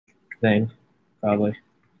thing, probably.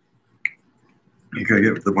 You could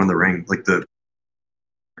get the one of the ring, like the.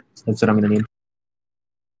 That's what I'm gonna need.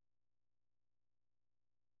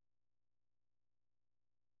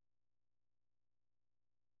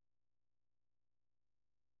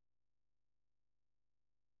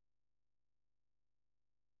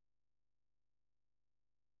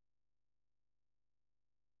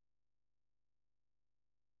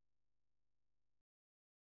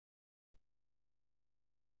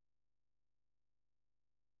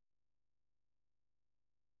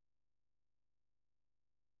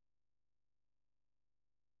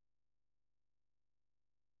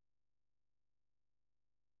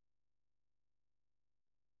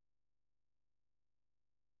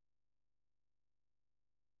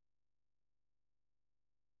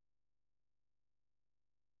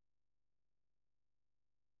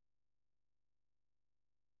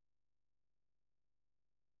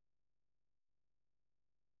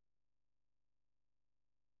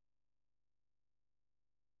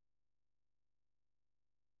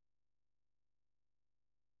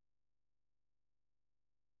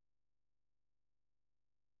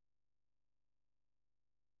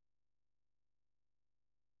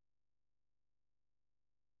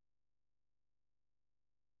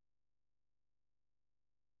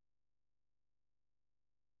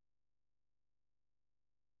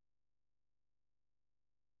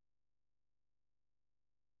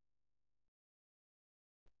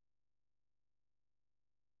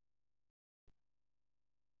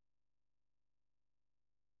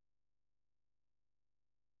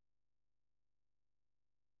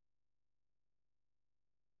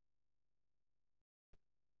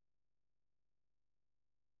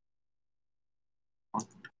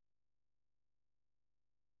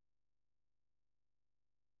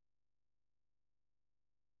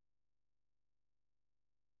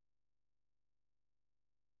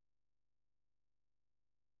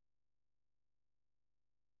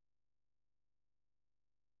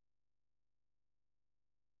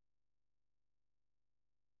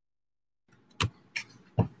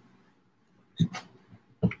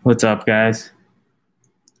 What's up, guys?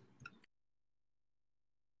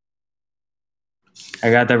 I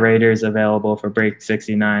got the Raiders available for break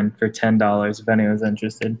 69 for $10 if anyone's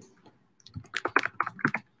interested.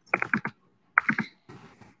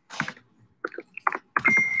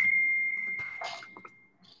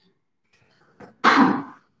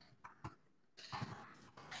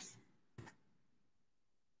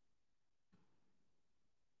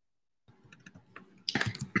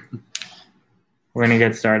 We're going to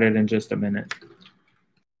get started in just a minute.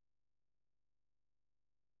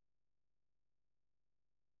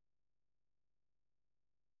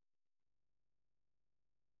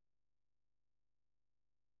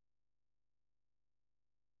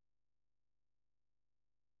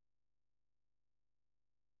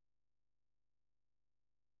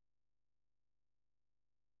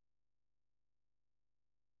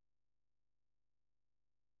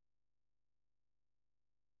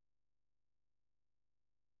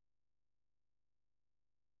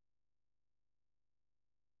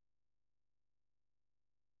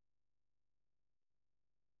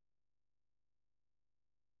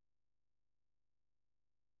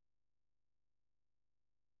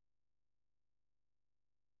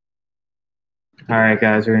 All right,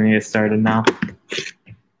 guys, we're going to get started now.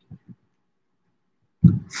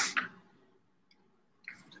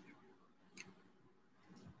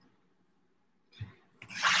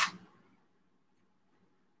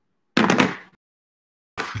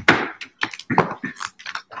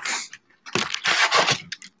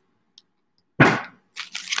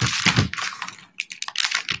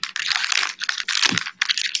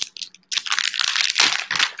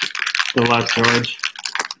 Good luck, George.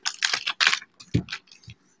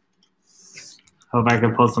 Hope I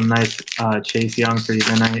can pull some nice Chase Young for you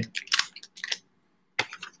tonight.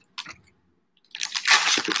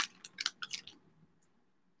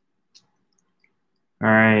 All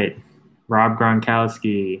right. Rob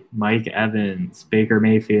Gronkowski, Mike Evans, Baker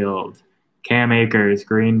Mayfield, Cam Akers,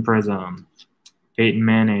 Green Prism, Peyton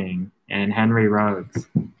Manning, and Henry Ruggs.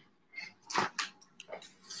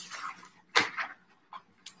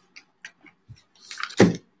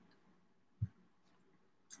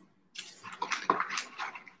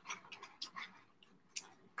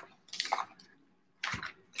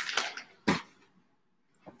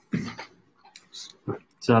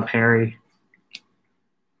 What's up, Harry?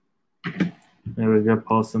 Maybe we could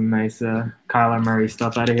pull some nice Kyler Murray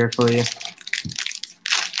stuff out of here for you.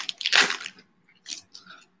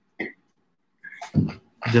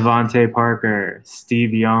 Devontae Parker,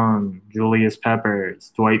 Steve Young, Julius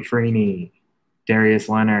Peppers, Dwight Freeney, Darius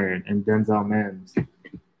Leonard, and Denzel Mims.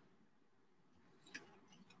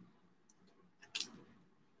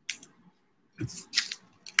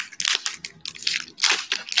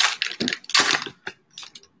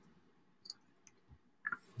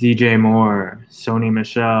 DJ Moore, Sony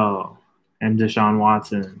Michel, and Deshaun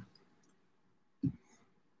Watson.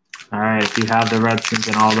 All right, if you have the Redskins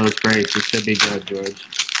and all those breaks, it should be good, George.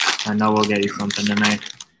 I know we'll get you something tonight.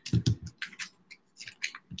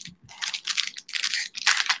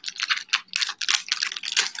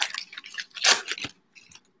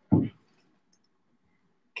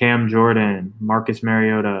 Cam Jordan, Marcus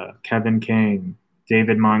Mariota, Kevin King,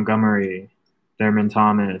 David Montgomery, Thurman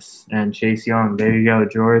Thomas, and Chase Young. There you go,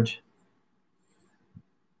 George.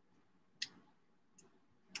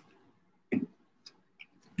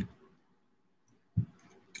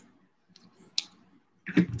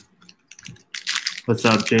 What's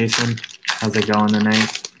up, Jason? How's it going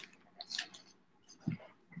tonight?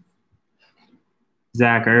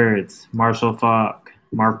 Zach Ertz, Marshall Falk,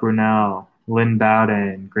 Mark Brunell, Lynn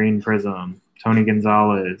Bowden, Green Prism, Tony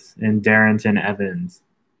Gonzalez, and Darrington Evans.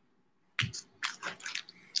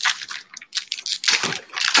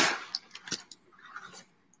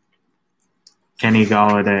 Kenny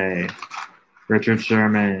Galladay, Richard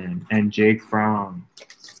Sherman, and Jake Fromm.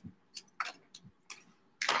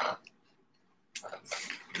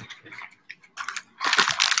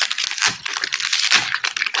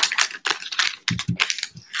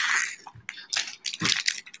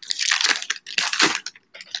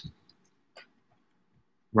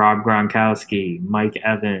 Rob Gronkowski, Mike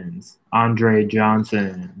Evans, Andre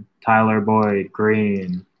Johnson, Tyler Boyd,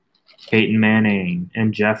 Green, Peyton Manning,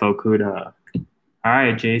 and Jeff Okuda. All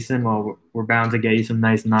right, Jason. Well, we're bound to get you some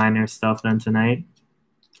nice Niners stuff then tonight.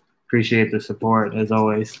 Appreciate the support, as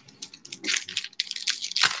always.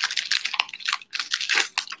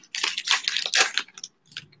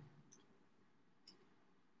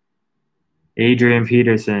 Adrian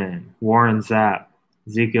Peterson, Warren Sapp,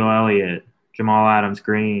 Ezekiel Elliott, Jamal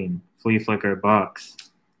Adams-Green, Flea Flicker Bucks,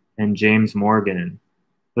 and James Morgan.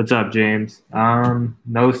 What's up, James? No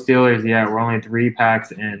Steelers yet. We're only 3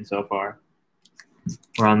 packs in so far.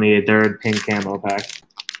 We're on the 3rd pink camo pack.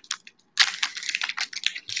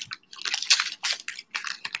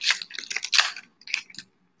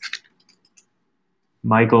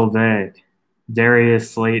 Michael Vick,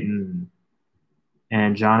 Darius Slayton,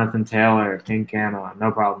 and Jonathan Taylor, pink camo.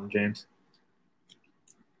 No problem, James.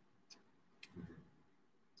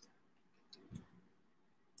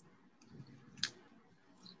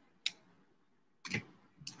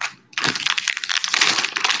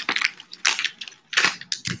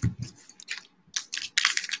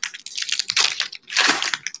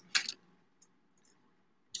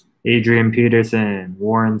 Adrian Peterson,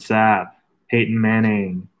 Warren Sapp, Peyton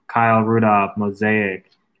Manning, Kyle Rudolph,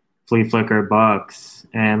 Mosaic, Flea Flicker Bucks,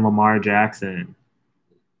 and Lamar Jackson.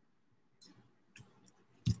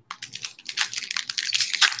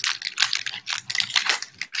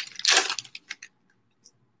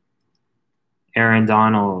 Aaron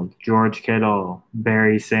Donald, George Kittle,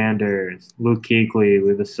 Barry Sanders, Luke Kuechly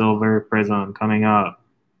with a silver prism coming up.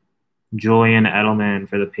 Julian Edelman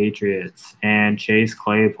for the Patriots, and Chase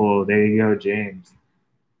Claypool. There you go, James.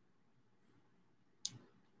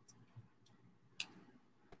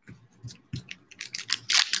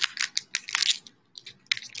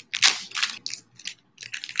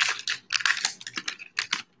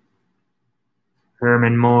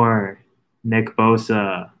 Herman Moore, Nick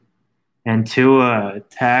Bosa, and Tua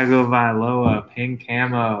Tagovailoa, pink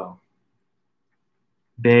camo.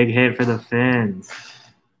 Big hit for the Fins.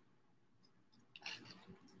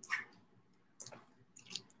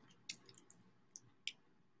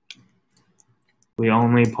 We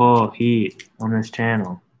only pull heat on this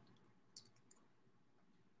channel.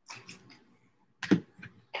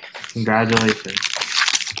 Congratulations.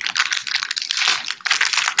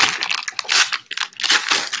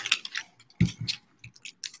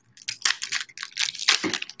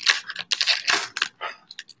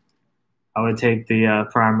 I would take the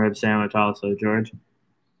prime rib sandwich also, George.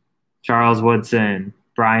 Charles Woodson,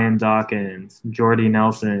 Brian Dawkins, Jordy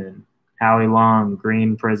Nelson, Howie Long,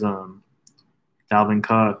 Green Prism, Dalvin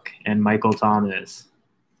Cook, and Michael Thomas.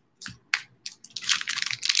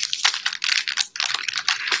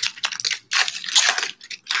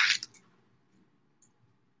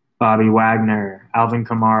 Bobby Wagner, Alvin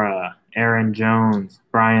Kamara, Aaron Jones,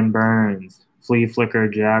 Brian Burns, Flea Flicker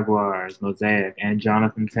Jaguars, Mosaic, and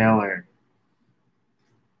Jonathan Taylor.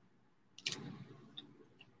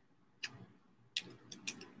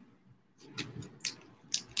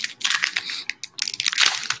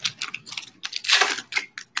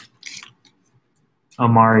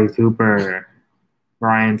 Amari Cooper,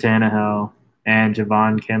 Ryan Tannehill, and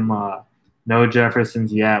Javon Kinlaw. No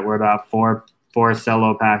Jeffersons yet. We're about four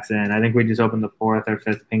cello packs in. I think we just opened the 4th or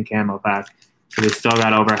 5th pink camo pack. So we still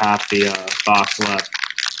got over half the box left.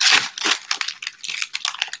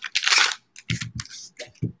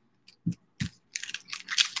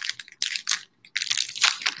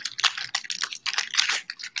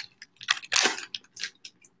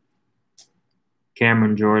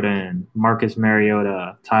 Cameron Jordan, Marcus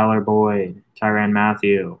Mariota, Tyler Boyd, Tyrann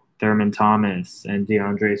Mathieu, Thurman Thomas, and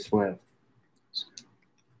DeAndre Swift.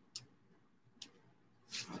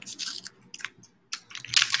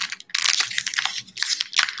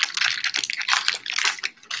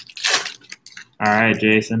 All right,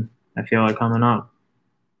 Jason. I feel like coming up.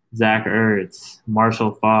 Zach Ertz,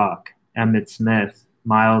 Marshall Faulk, Emmitt Smith,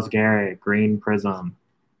 Myles Garrett, Green Prism,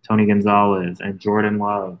 Tony Gonzalez, and Jordan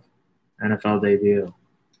Love, NFL debut.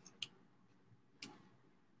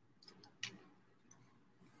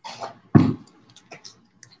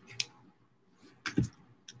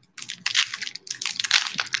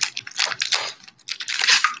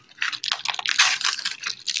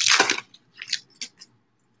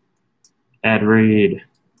 Ed Reed,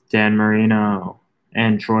 Dan Marino,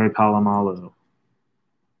 and Troy Polamalu.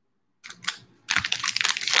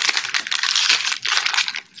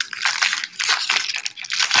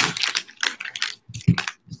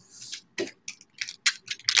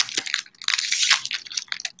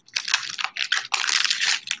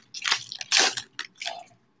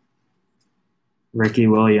 Ricky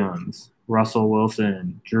Williams, Russell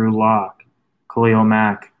Wilson, Drew Lock, Khalil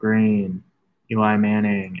Mack, Green, Eli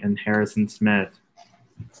Manning, and Harrison Smith.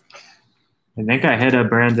 I think I hit a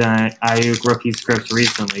Brandon Ayuk rookie script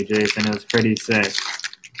recently, Jason. It was pretty sick.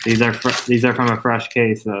 These are from a fresh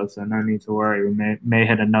case though, so no need to worry. We may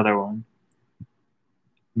hit another one.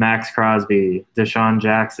 Max Crosby, Deshaun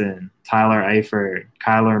Jackson, Tyler Eifert,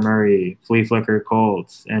 Kyler Murray, Flea Flicker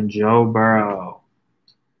Colts, and Joe Burrow.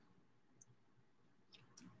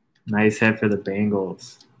 Nice hit for the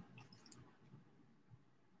Bengals.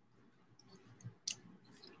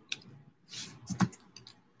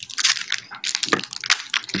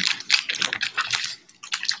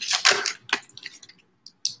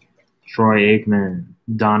 Troy Aikman,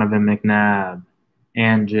 Donovan McNabb,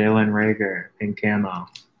 and Jalen Reagor in camo.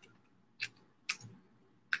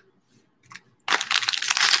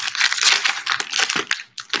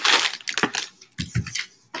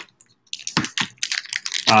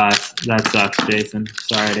 That sucks, Jason.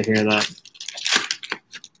 Sorry to hear that.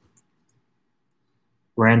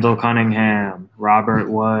 Randall Cunningham, Robert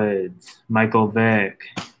Woods, Michael Vick,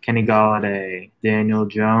 Kenny Golladay, Daniel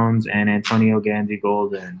Jones, and Antonio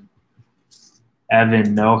Gandy-Golden.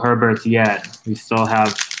 Evan, no Herberts yet. We still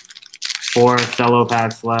have 4 cello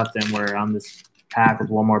packs left, and we're on this pack with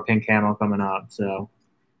 1 more pink camo coming up, so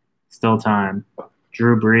still time.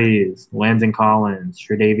 Drew Brees, Landon Collins,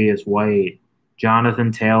 Tre'Davious White,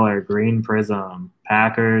 Jonathan Taylor, Green Prism,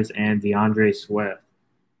 Packers, and DeAndre Swift.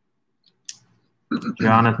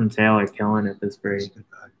 Jonathan Taylor killing it this break.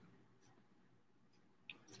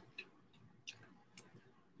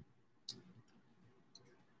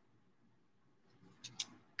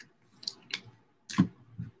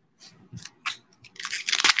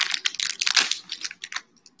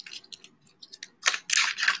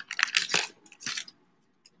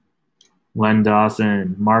 Len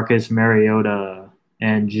Dawson, Marcus Mariota,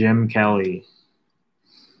 and Jim Kelly.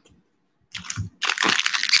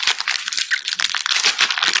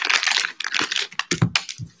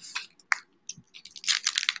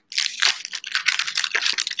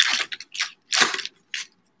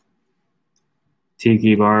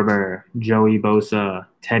 Tiki Barber, Joey Bosa,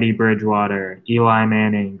 Teddy Bridgewater, Eli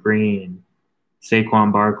Manning, Green,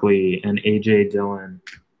 Saquon Barkley, and A.J. Dillon.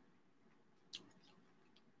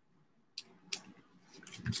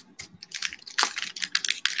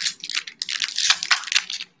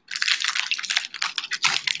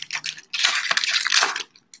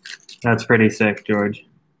 That's pretty sick, George.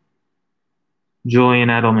 Julian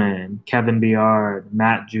Edelman, Kevin Byard,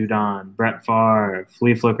 Matt Judon, Brett Favre,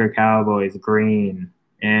 Flea Flicker Cowboys, Green,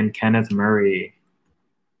 and Kenneth Murray.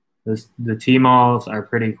 The T-Malls are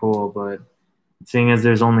pretty cool, but seeing as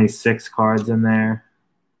there's only 6 cards in there,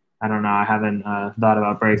 I don't know. I haven't thought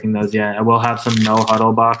about breaking those yet. I will have some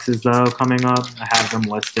no-huddle boxes, though, coming up. I have them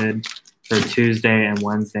listed for Tuesday and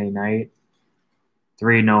Wednesday night.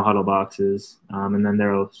 3 no-huddle boxes, and then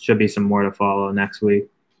there should be some more to follow next week.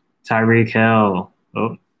 Tyreek Hill,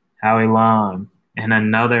 Howie Long, and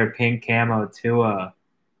another pink camo Tua.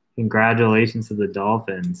 Congratulations to the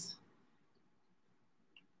Dolphins.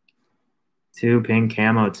 2 pink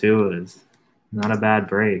camo Tuas. Not a bad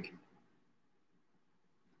break.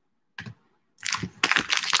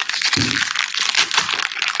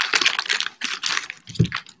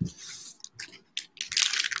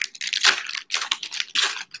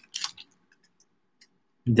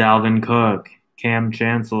 Dalvin Cook, Cam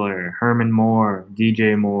Chancellor, Herman Moore,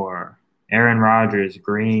 DJ Moore, Aaron Rodgers,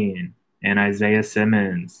 green, and Isaiah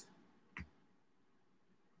Simmons.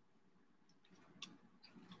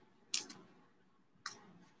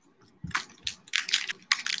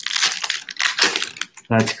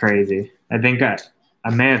 That's crazy. I think I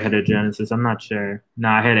may have hit a Genesis. I'm not sure. No,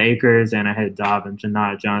 I hit Akers and I hit Dobbins and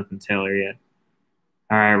not Jonathan Taylor yet.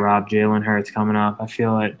 All right, Rob, Jalen Hurts coming up. I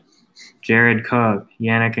feel it. Jared Cook,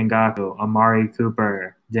 Yannick Ngakoue, Amari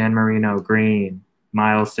Cooper, Dan Marino, green,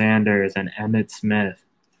 Miles Sanders, and Emmitt Smith.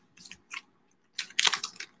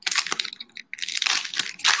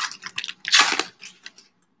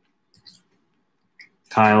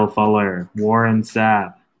 Kyle Fuller, Warren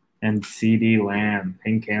Sapp, and CeeDee Lamb,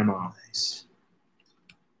 pink camo. Nice.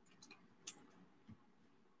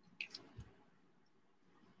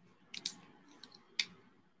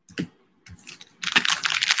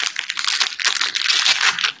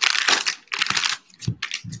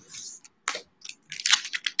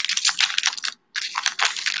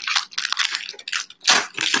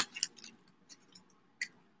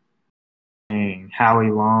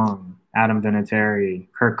 Howie Long, Adam Vinatieri,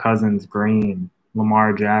 Kirk Cousins, green,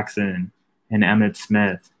 Lamar Jackson, and Emmitt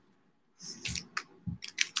Smith.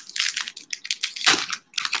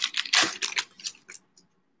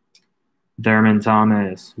 Thurman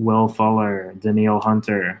Thomas, Will Fuller, Danielle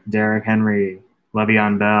Hunter, Derrick Henry,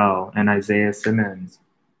 Le'Veon Bell, and Isaiah Simmons.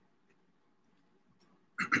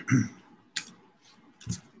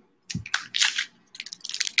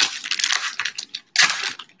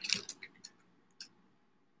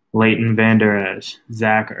 Leighton Vander Esch,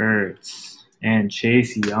 Zach Ertz, and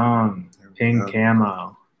Chase Young, pink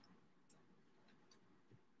camo.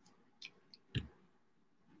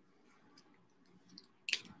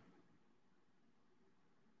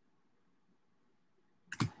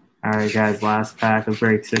 All right, guys, last pack of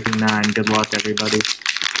break 69. Good luck, everybody.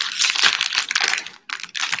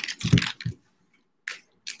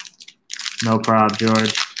 No problem,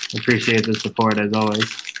 George. Appreciate the support as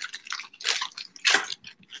always.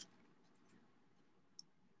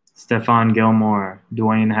 Stephon Gilmore,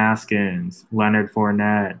 Dwayne Haskins, Leonard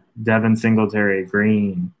Fournette, Devin Singletary,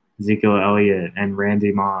 green, Ezekiel Elliott, and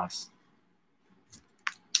Randy Moss.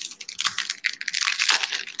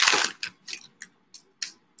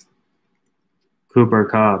 Cooper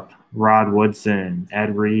Kupp, Rod Woodson,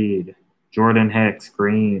 Ed Reed, Jordan Hicks,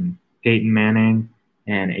 green, Peyton Manning,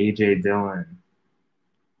 and A.J. Dillon.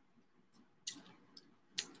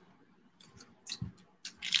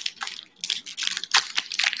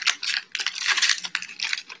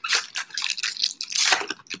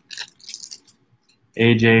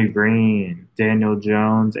 A.J. Green, Daniel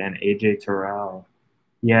Jones, and A.J. Terrell.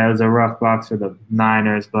 Yeah, it was a rough box for the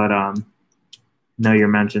Niners, but no, you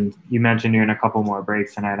mentioned you're in a couple more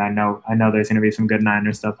breaks tonight. I know there's going to be some good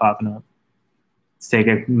Niners stuff popping up. Let's take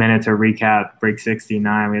a minute to recap break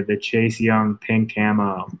 69. We have the Chase Young pink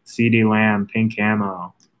camo, CeeDee Lamb pink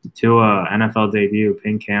camo, Tua NFL debut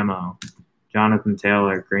pink camo, Jonathan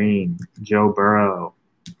Taylor green, Joe Burrow,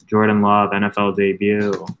 Jordan Love NFL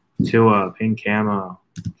debut, Tua pink camo,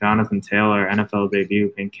 Jonathan Taylor NFL debut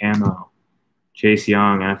pink camo, Chase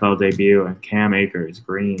Young NFL debut, and Cam Akers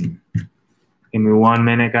green. Give me 1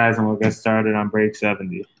 minute, guys, and we'll get started on break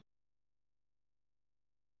 70.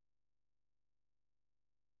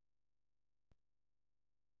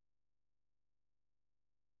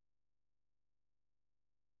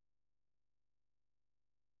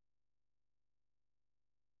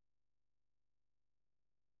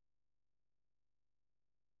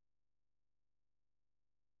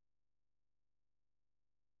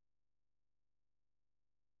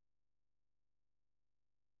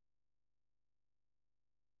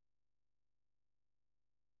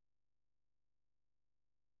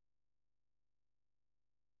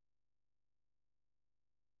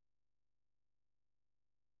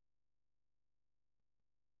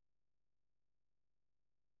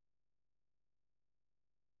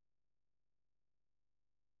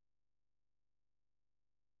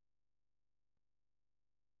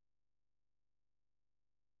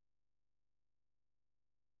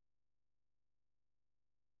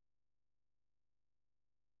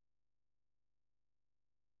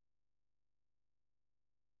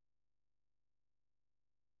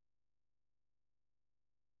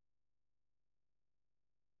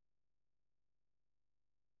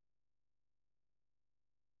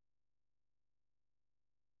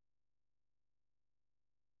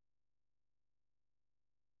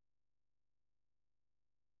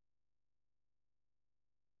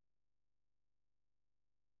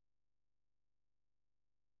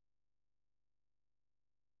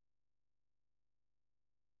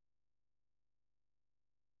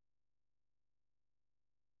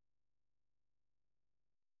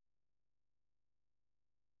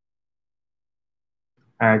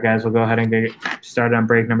 All right, guys, we'll go ahead and get started on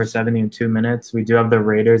break number 70 in 2 minutes. We do have the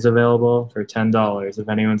Raiders available for $10 if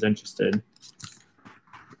anyone's interested.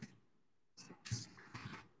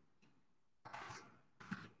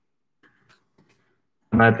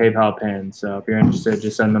 My PayPal pin, so if you're interested,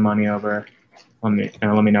 just send the money over. Let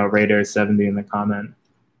me know Raiders 70 in the comment.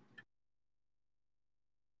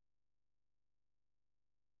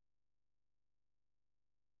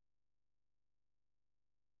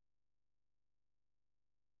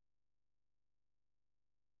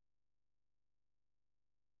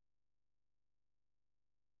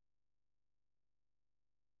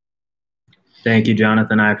 Thank you,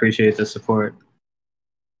 Jonathan. I appreciate the support.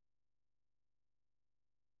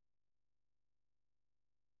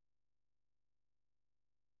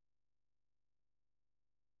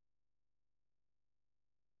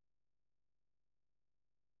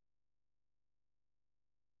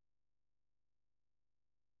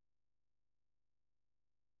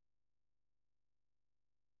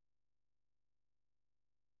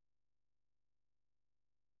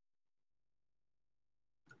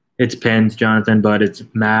 It's pinned, Jonathan, but it's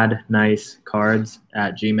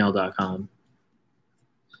madnicecards@gmail.com.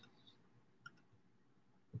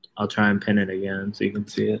 I'll try and pin it again so you can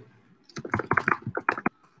see it.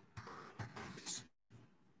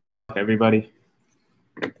 Everybody,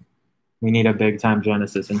 we need a big-time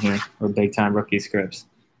Genesis in here, or big-time rookie scripts.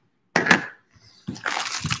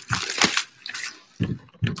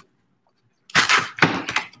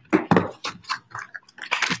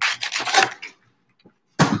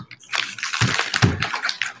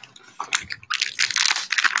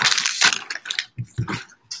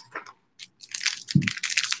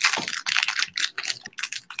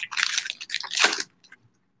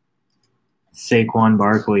 Saquon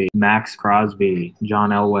Barkley, Max Crosby,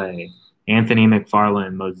 John Elway, Anthony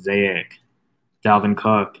McFarland, Mosaic, Dalvin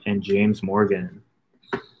Cook, and James Morgan.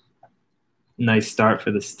 Nice start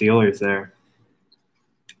for the Steelers there.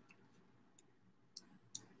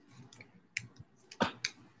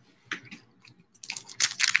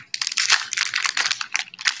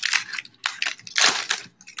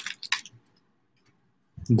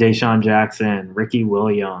 Deshaun Jackson, Ricky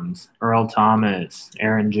Williams, Earl Thomas,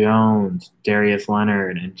 Aaron Jones, Darius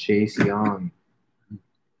Leonard, and Chase Young.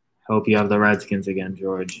 Hope you have the Redskins again,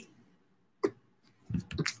 George. The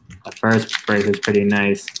first break is pretty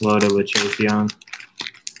nice, loaded with Chase Young.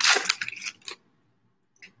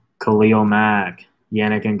 Khalil Mack,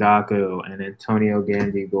 Yannick Ngakoue, and Antonio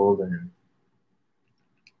Gandy Golden.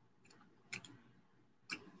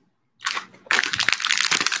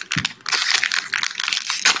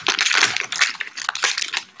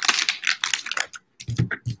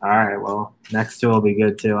 All right, well, next two will be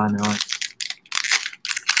good too, I know it.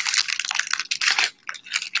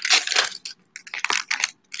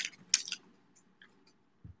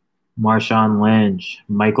 Marshawn Lynch,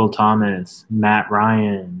 Michael Thomas, Matt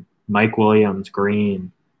Ryan, Mike Williams,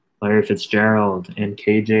 Green, Larry Fitzgerald, and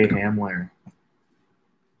KJ Hamler.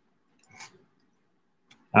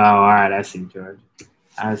 Oh, all right, I see, George.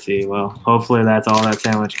 I see. Well, hopefully that's all that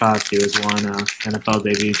sandwich cost you is one NFL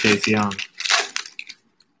debut, Chase Young.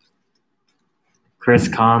 Chris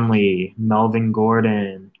Conley, Melvin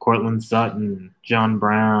Gordon, Cortland Sutton, John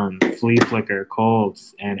Brown, Flea Flicker,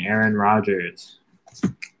 Colts, and Aaron Rodgers.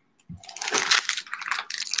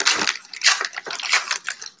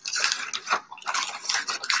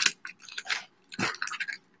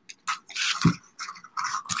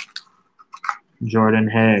 Jordan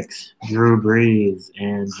Hicks, Drew Brees,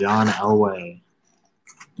 and John Elway.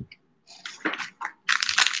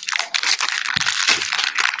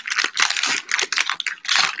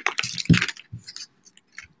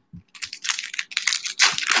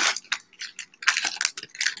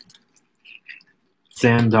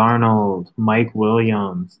 Sam Darnold, Mike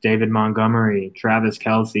Williams, David Montgomery, Travis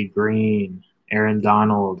Kelce, Green, Aaron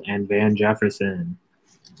Donald, and Van Jefferson.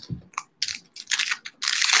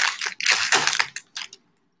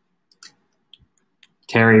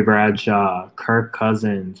 Terry Bradshaw, Kirk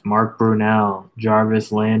Cousins, Mark Brunell,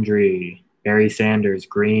 Jarvis Landry, Barry Sanders,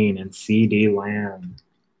 Green, and C.D. Lamb.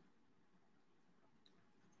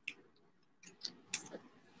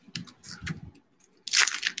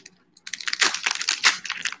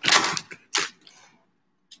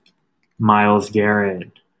 Myles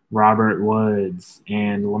Garrett, Robert Woods,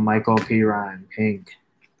 and LaMichael Pirine, pink.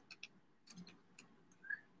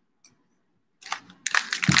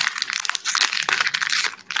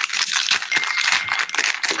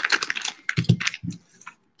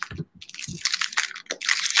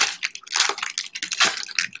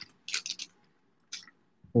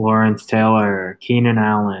 Lawrence Taylor, Keenan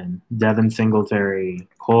Allen, Devin Singletary,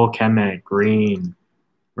 Cole Kemet, Green,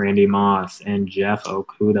 Randy Moss, and Jeff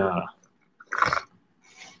Okuda.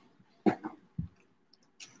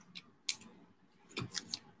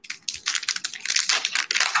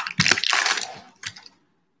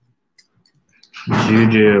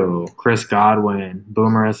 Juju, Chris Godwin,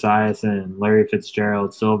 Boomer Esiason, Larry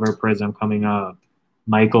Fitzgerald, Silver Prism coming up,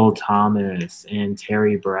 Michael Thomas, and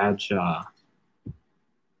Terry Bradshaw.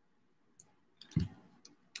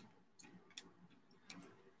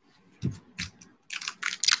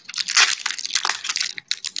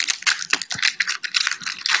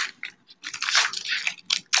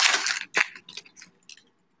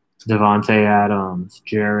 Devontae Adams,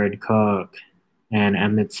 Jared Cook, and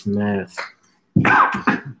Emmitt Smith.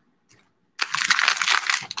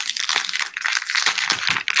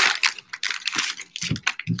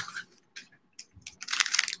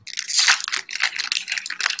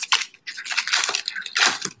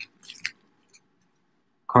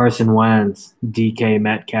 Carson Wentz, DK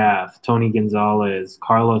Metcalf, Tony Gonzalez,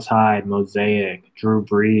 Carlos Hyde, Mosaic, Drew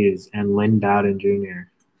Brees, and Lynn Bowden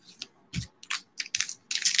Jr.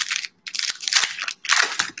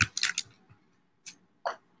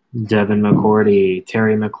 Devin McCourty,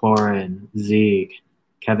 Terry McLaurin, Zeke,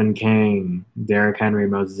 Kevin King, Derrick Henry,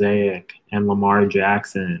 Mosaic, and Lamar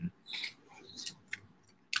Jackson.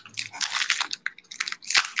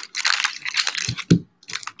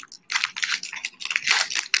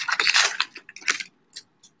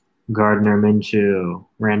 Gardner Minshew,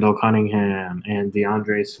 Randall Cunningham, and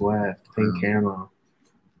DeAndre Swift, pink camo.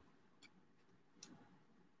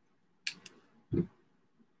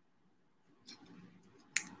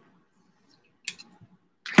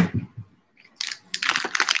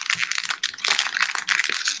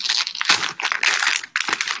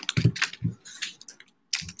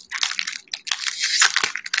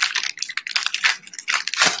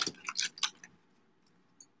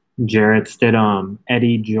 Jarrett Stidham,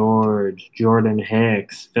 Eddie George, Jordan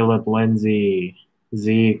Hicks, Philip Lindsay,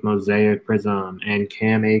 Zeke, Mosaic Prism, and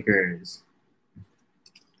Cam Akers.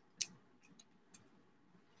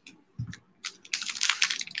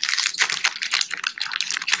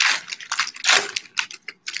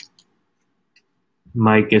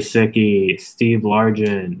 Mike Gesicki, Steve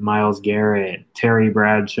Largent, Myles Garrett, Terry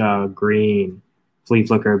Bradshaw, Green, Flea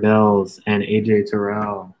Flicker Bills, and AJ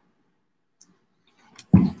Terrell.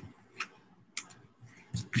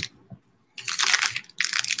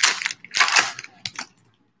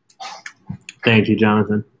 Thank you,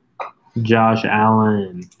 Jonathan. Josh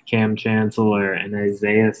Allen, Cam Chancellor, and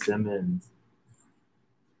Isaiah Simmons.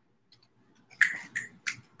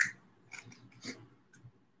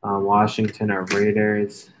 Washington or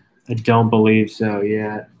Raiders? I don't believe so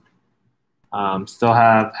yet. Still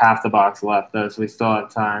have half the box left, though, so we still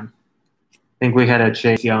have time. I think we had a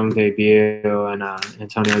Chase Young debut and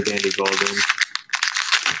Antonio Gandy Golden.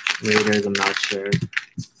 Raiders, I'm not sure.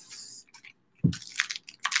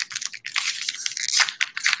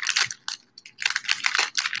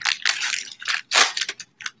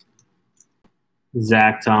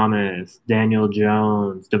 Zach Thomas, Daniel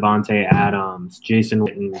Jones, Devontae Adams, Jason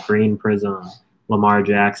Witten, Green Prism, Lamar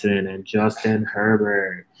Jackson, and Justin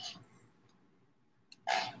Herbert.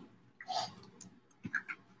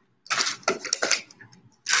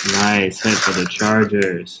 Nice hit for the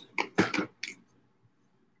Chargers.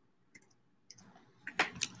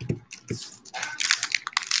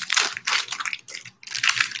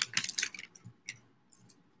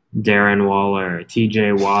 Darren Waller,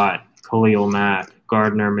 TJ Watt, Khalil Mack,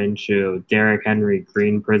 Gardner Minshew, Derrick Henry,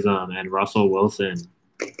 Green Prism, and Russell Wilson.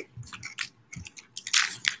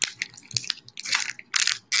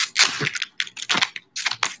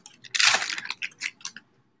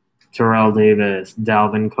 Terrell Davis,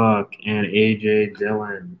 Dalvin Cook, and A.J.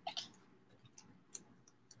 Dillon.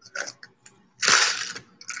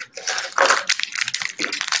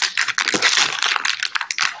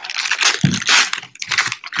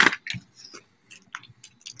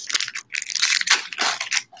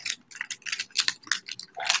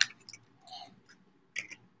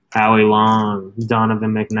 Howie Long,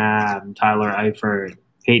 Donovan McNabb, Tyler Eifert,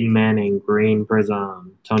 Peyton Manning, Green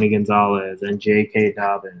Prism, Tony Gonzalez, and J.K.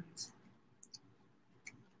 Dobbins.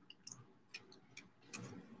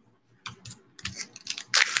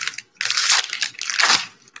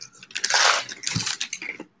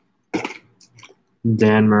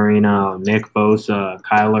 Dan Marino, Nick Bosa,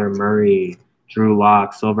 Kyler Murray, Drew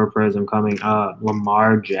Lock, Silver Prism coming up,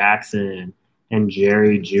 Lamar Jackson, and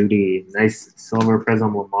Jerry Jeudy. Nice Silver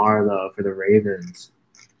Prism Lamar, though, for the Ravens.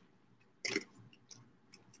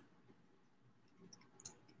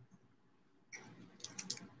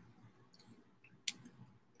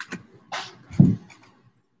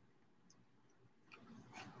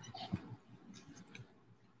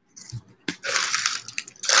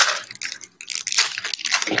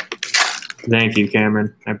 Thank you,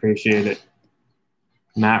 Cameron. I appreciate it.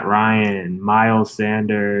 Matt Ryan, Miles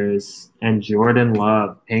Sanders, and Jordan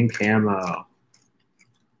Love, pink camo.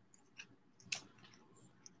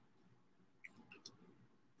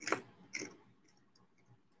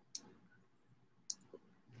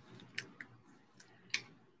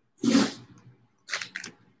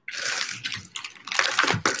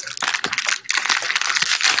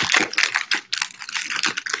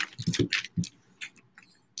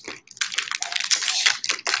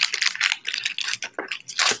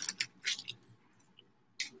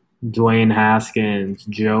 Dwayne Haskins,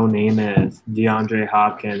 Joe Namath, DeAndre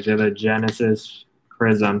Hopkins. We have a Genesis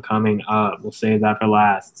Prism coming up. We'll save that for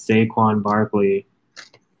last. Saquon Barkley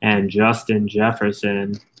and Justin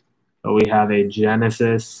Jefferson. But we have a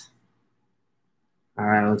Genesis. All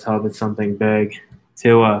right, let's hope it's something big.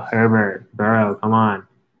 Tua, Herbert, Burrow, come on.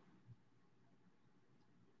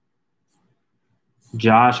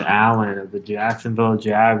 Josh Allen of the Jacksonville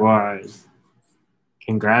Jaguars.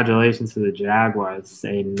 Congratulations to the Jaguars.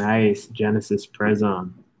 A nice Genesis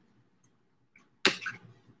Prism.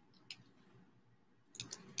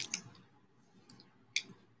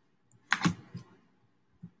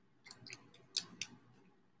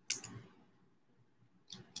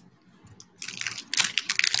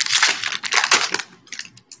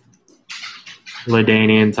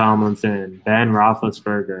 LaDainian Tomlinson, Ben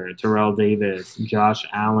Roethlisberger, Terrell Davis, Josh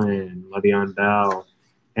Allen, Le'Veon Bell,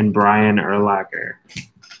 and Brian Urlacher.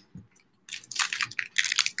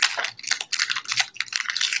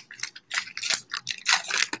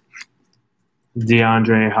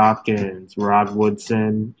 DeAndre Hopkins, Rod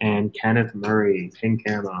Woodson, and Kenneth Murray, pink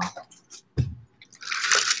camo.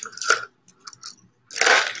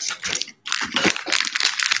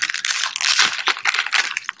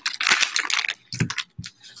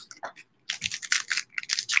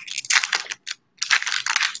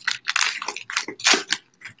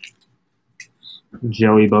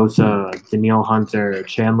 Joey Bosa, Daniil Hunter,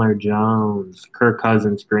 Chandler Jones, Kirk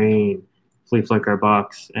Cousins green, Flea Flicker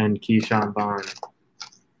Bucks, and Keyshawn Vaughn.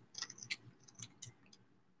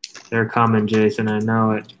 They're coming, Jason. I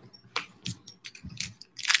know it.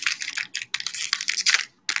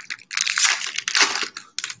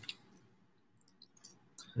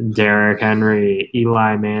 Derrick Henry,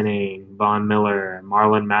 Eli Manning, Von Miller,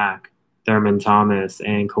 Marlon Mack, Thurman Thomas,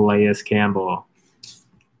 and Calais Campbell.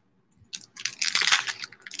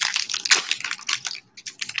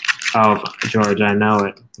 Oh, George, I know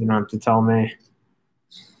it. You don't have to tell me.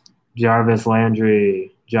 Jarvis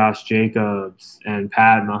Landry, Josh Jacobs, and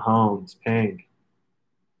Pat Mahomes, pink.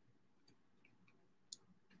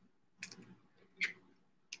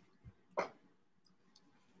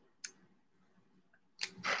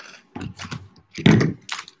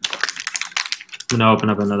 I'm going to open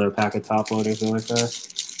up another pack of top loaders really fast.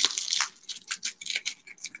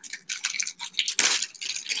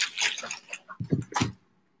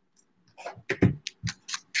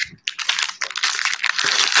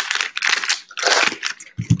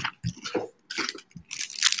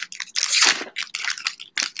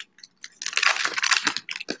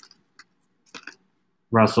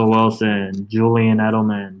 Russell Wilson, Julian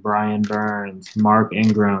Edelman, Brian Burns, Mark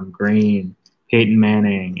Ingram, green, Peyton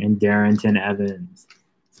Manning, and Darrington Evans.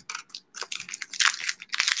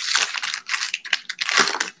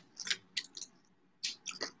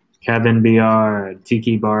 Kevin Byard,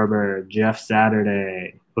 Tiki Barber, Jeff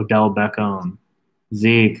Saturday, Odell Beckham,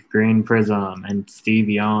 Zeke, green prism, and Steve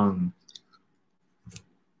Young.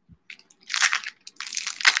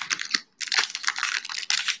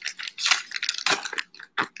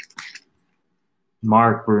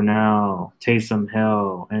 Mark Brunell, Taysom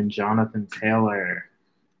Hill, and Jonathan Taylor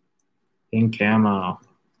in camo.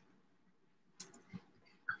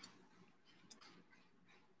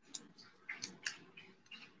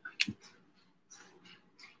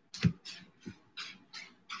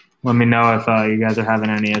 Let me know if you guys are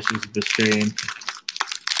having any issues with the stream.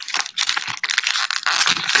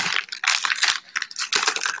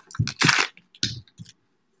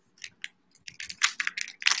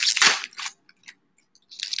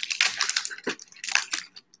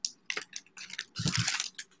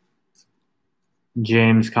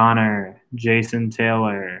 James Conner, Jason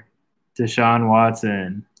Taylor, Deshaun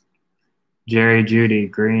Watson, Jerry Jeudy,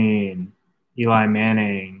 green, Eli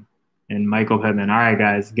Manning, and Michael Pittman. All right,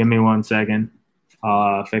 guys, give me 1 second.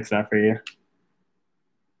 I'll fix that for you.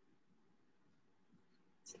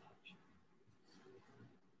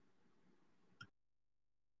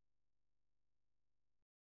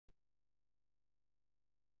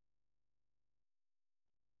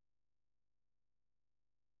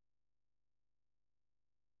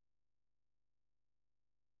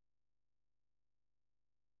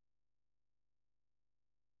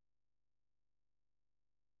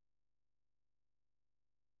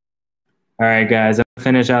 All right, guys, I'm gonna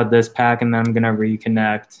finish out this pack and then I'm gonna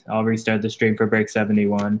reconnect. I'll restart the stream for break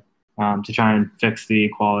 71 to try and fix the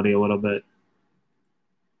quality a little bit.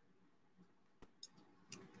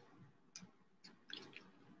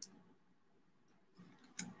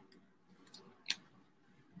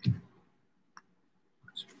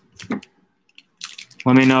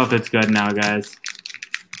 Let me know if it's good now, guys.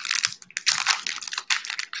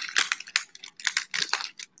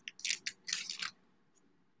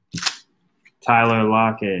 Tyler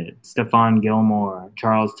Lockett, Stephon Gilmore,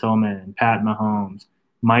 Charles Tillman, Pat Mahomes,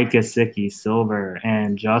 Mike Gesicki, Silver,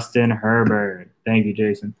 and Justin Herbert. Thank you,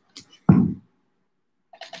 Jason.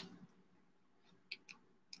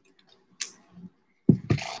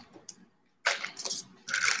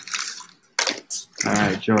 All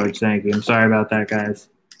right, George, thank you. I'm sorry about that, guys.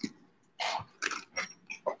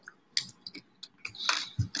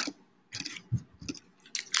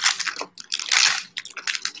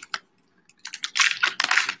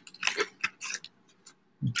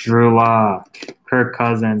 Drew Lock, Kirk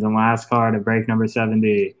Cousins, and last card of break number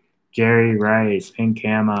 70, Jerry Rice, pink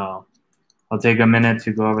camo. I'll take a minute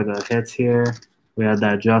to go over the hits here. We had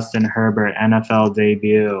that Justin Herbert NFL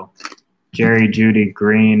debut, Jerry Jeudy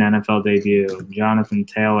green NFL debut, Jonathan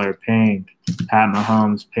Taylor pink, Pat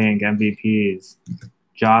Mahomes pink MVPs,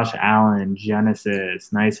 Josh Allen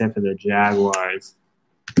Genesis, nice hit for the Jaguars,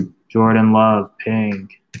 Jordan Love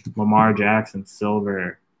pink, Lamar Jackson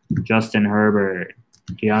silver, Justin Herbert,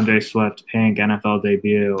 DeAndre Swift pink NFL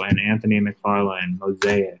debut, and Anthony McFarland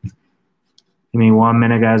Mosaic. Give me 1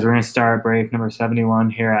 minute, guys. We're going to start break number 71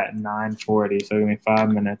 here at 9:40, so give me 5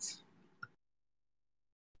 minutes.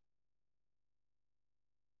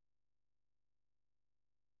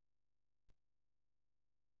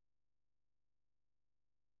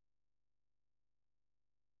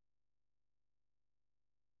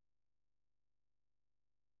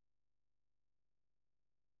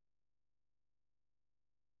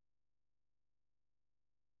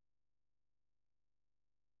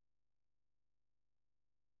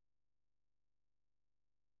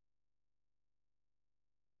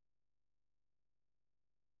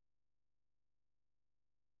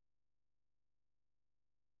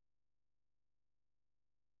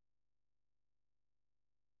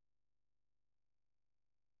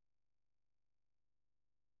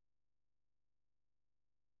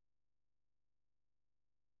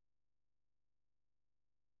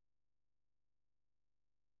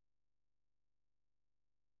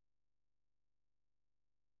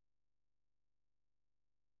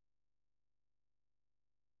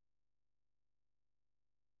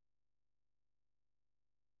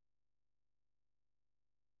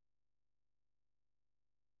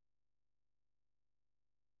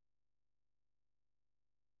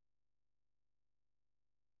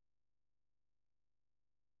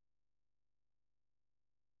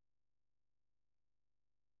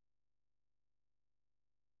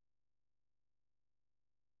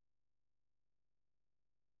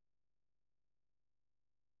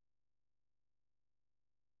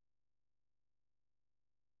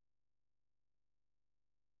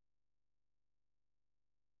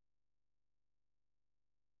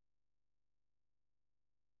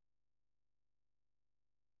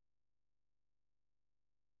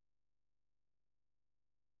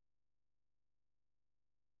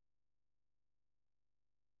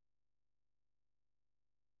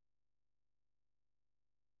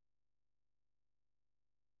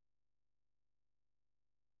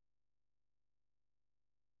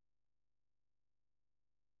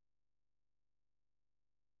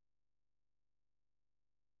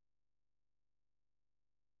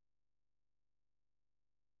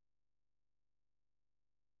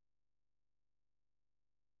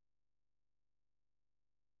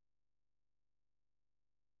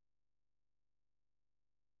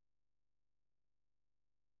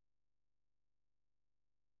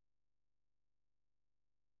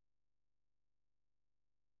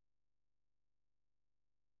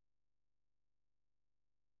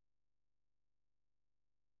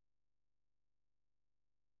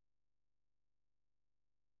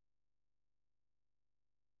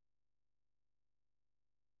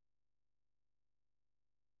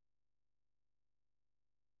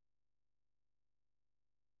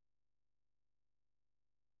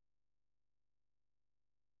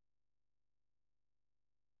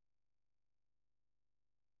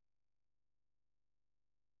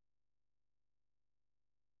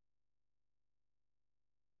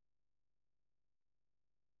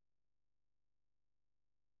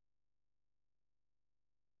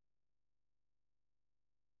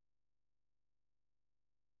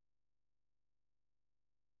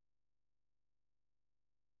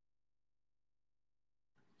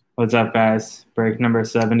 What's up, guys? Break number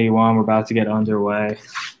 71. We're about to get underway.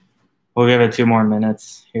 We'll give it 2 more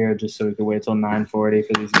minutes here just so we can wait till 9:40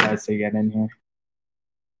 for these guys to get in here.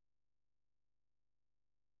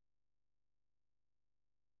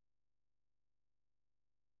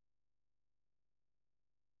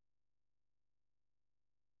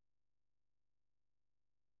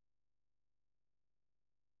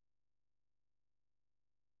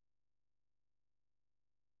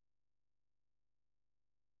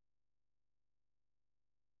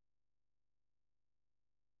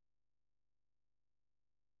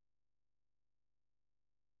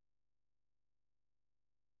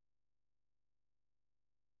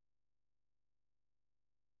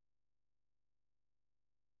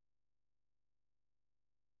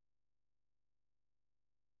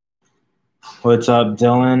 What's up,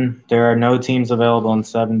 Dylan? There are no teams available in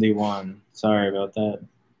 71. Sorry about that.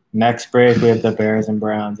 Next break, we have the Bears and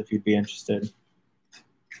Browns, if you'd be interested.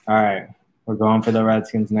 All right, we're going for the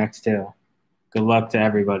Redskins next, too. Good luck to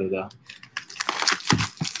everybody, though.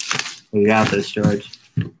 We got this, George.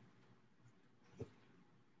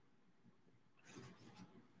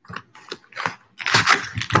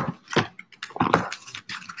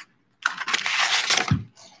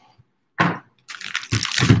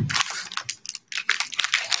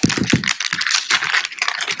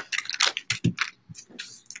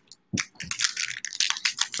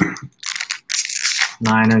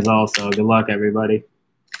 Niners also. Good luck, everybody.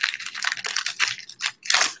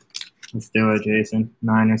 Let's do it, Jason.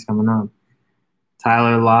 Niners coming up.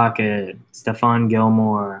 Tyler Lockett, Stephon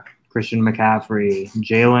Gilmore, Christian McCaffrey,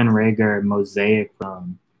 Jalen Reagor, Mosaic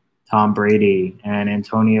from Tom Brady, and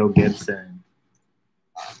Antonio Gibson.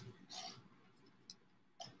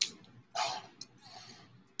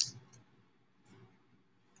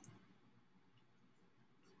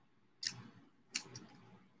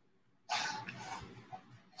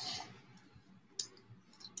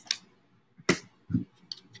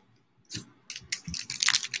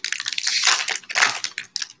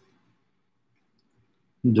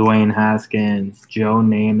 Dwayne Haskins, Joe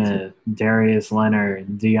Namath, Darius Leonard,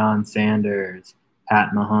 Deion Sanders,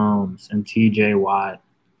 Pat Mahomes, and TJ Watt.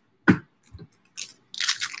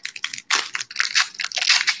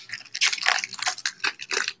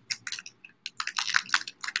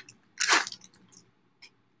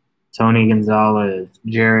 Tony Gonzalez,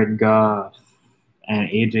 Jared Goff, and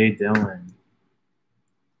A.J. Dillon.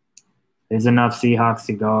 There's enough Seahawks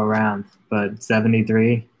to go around, but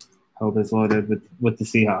 73, hope it's loaded with the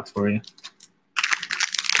Seahawks for you.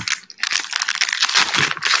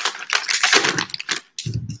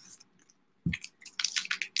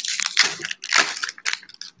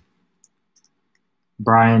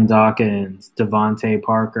 Brian Dawkins, Devontae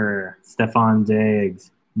Parker, Stephon Diggs,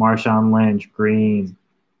 Marshawn Lynch, Green,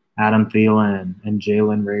 Adam Thielen, and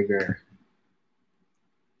Jalen Reagor.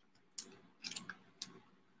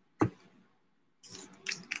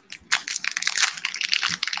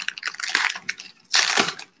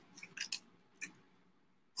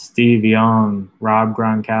 Steve Young, Rob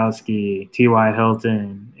Gronkowski, T.Y.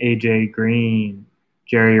 Hilton, A.J. Green,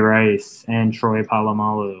 Jerry Rice, and Troy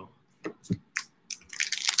Polamalu.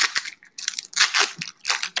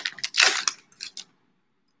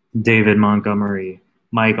 David Montgomery,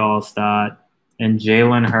 Mike Allstott, and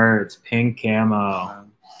Jalen Hurts, pink camo.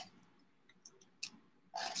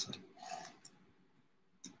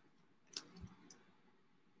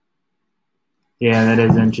 Yeah, that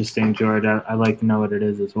is interesting, George. I'd like to know what it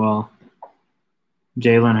is as well.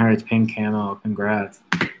 Jalen Hurts, pink camo. Congrats.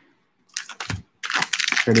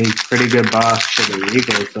 Pretty good box for the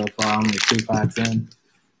Eagles so far. Only 2 packs in.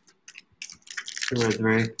 2 or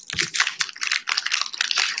 3.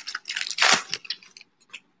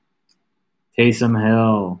 Taysom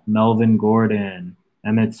Hill, Melvin Gordon,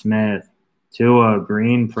 Emmitt Smith, Tua,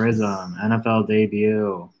 Green Prism, NFL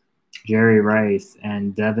debut, Jerry Rice,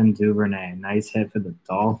 and Devin Duvernay. Nice hit for the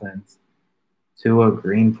Dolphins. Tua,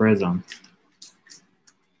 Green Prism.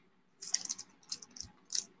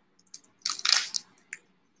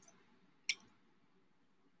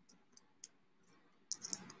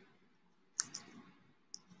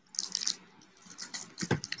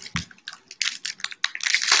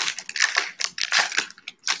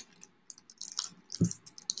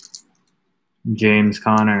 James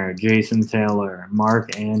Conner, Jason Taylor,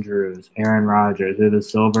 Mark Andrews, Aaron Rodgers with a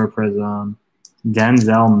silver prism,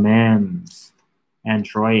 Denzel Mims, and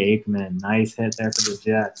Troy Aikman. Nice hit there for the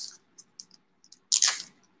Jets.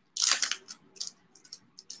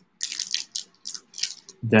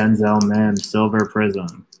 Denzel Mims, silver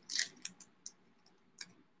prism.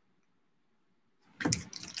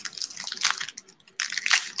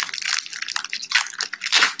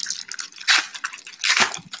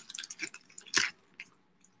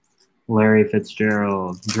 Larry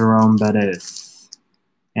Fitzgerald, Jerome Bettis,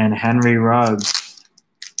 and Henry Ruggs.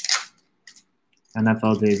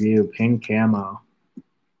 NFL debut, pink camo.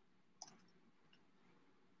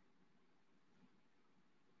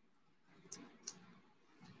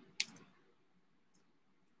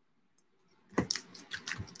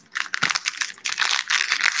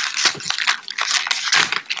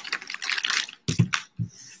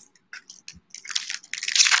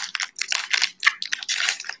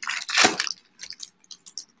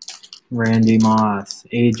 Randy Moss,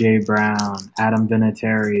 A.J. Brown, Adam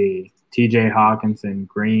Vinatieri, T.J. Hawkinson,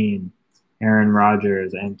 Green, Aaron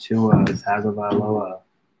Rodgers, and Tua Tagovailoa.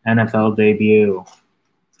 NFL debut.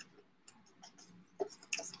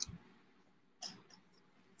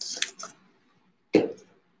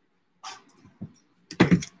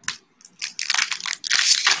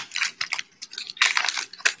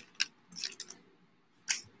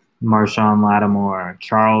 Marshawn Lattimore,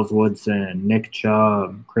 Charles Woodson, Nick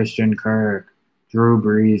Chubb, Christian Kirk, Drew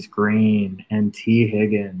Brees, Green, and T.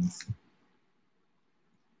 Higgins.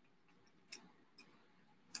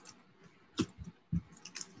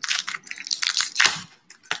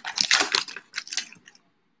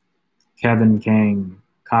 Kevin King,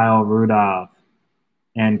 Kyle Rudolph,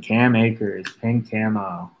 and Cam Akers, pink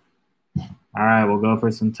camo. All right, we'll go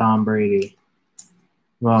for some Tom Brady.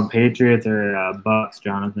 Well, Patriots or Bucks,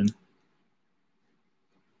 Jonathan?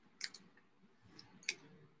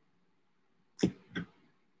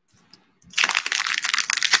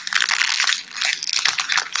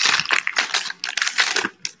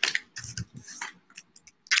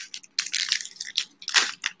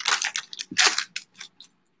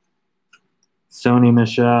 Sony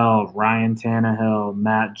Michel, Ryan Tannehill,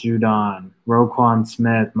 Matt Judon, Roquan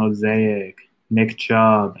Smith, Mosaic, Nick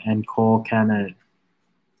Chubb, and Cole Kmet.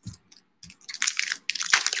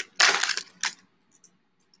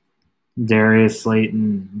 Darius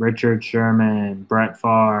Slayton, Richard Sherman, Brett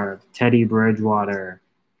Favre, Teddy Bridgewater,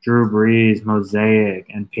 Drew Brees, Mosaic,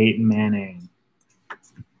 and Peyton Manning.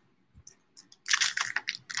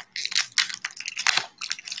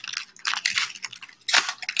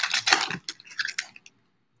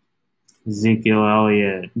 Ezekiel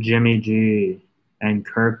Elliott, Jimmy G, and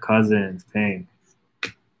Kirk Cousins, pink.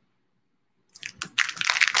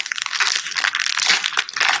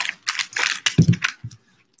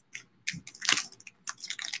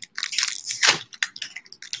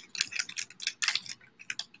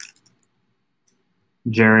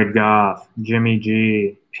 Jared Goff, Jimmy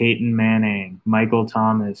G, Peyton Manning, Michael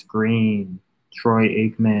Thomas, Green, Troy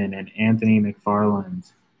Aikman, and Anthony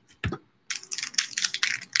McFarland.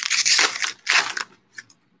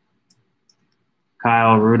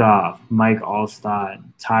 Kyle Rudolph, Mike Allstott,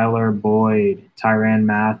 Tyler Boyd, Tyrann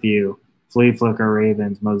Mathieu, Flea Flicker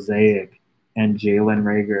Ravens, Mosaic, and Jalen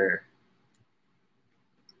Reagor.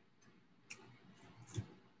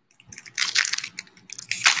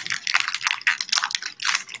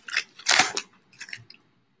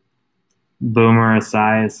 Boomer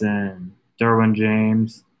Esiason, Derwin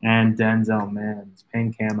James, and Denzel Mims,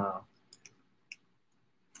 pink camo.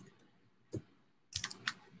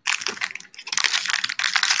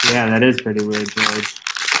 Yeah, that is pretty weird, George.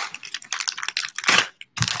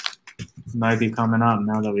 Might be coming up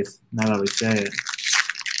now that we say it.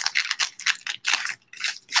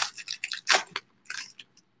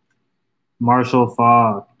 Marshall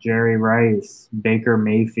Faulk, Jerry Rice, Baker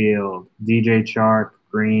Mayfield, DJ Chark,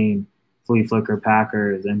 Green, Flea Flicker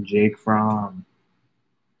Packers, and Jake Fromm.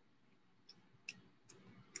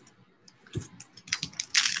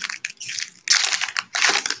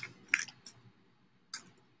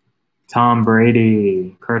 Tom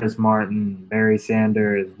Brady, Curtis Martin, Barry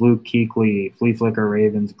Sanders, Luke Kuechly, Flea Flicker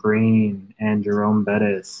Ravens, Green, and Jerome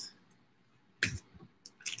Bettis.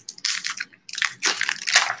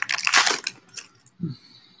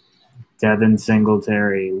 Devin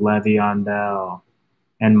Singletary, Le'Veon Bell,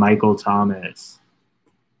 and Michael Thomas.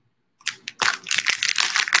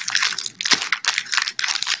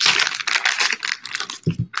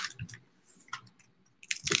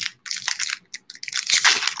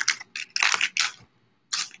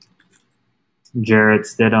 Jarrett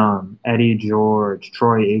Stidham, Eddie George,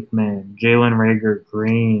 Troy Aikman, Jalen Reagor,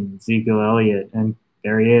 Green, Ezekiel Elliott, and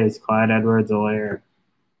there he is, Clyde Edwards-Helaire.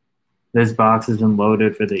 This box has been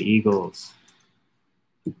loaded for the Eagles.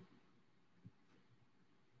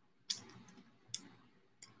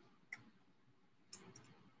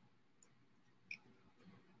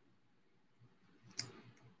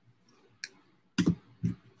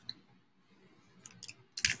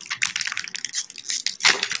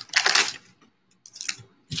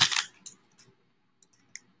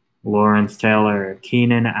 Lawrence Taylor,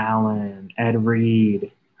 Keenan Allen, Ed Reed,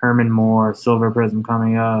 Herman Moore, Silver Prism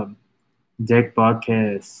coming up, Dick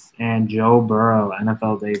Butkus, and Joe Burrow,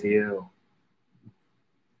 NFL debut.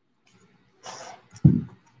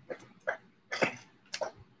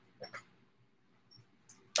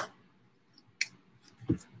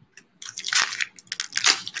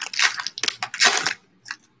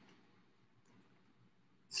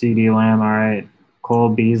 CeeDee Lamb, all right. Cole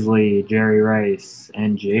Beasley, Jerry Rice,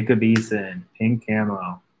 and Jacob Eason, pink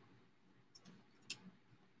camo.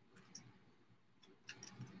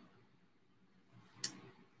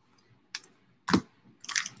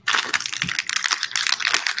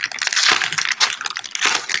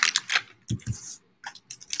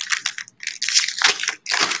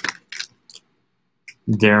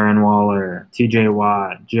 Darren Waller, TJ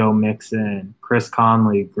Watt, Joe Mixon, Chris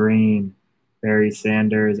Conley, Green, Barry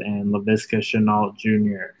Sanders, and Laviska Shenault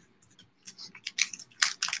Jr.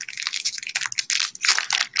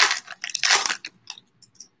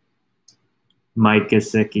 Mike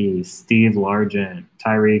Gesicki, Steve Largent,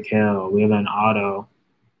 Tyreek Hill. We have an auto.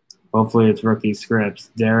 Hopefully it's rookie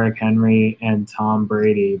scripts. Derrick Henry and Tom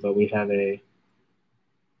Brady, but we have a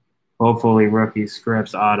hopefully rookie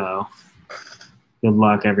scripts auto. Good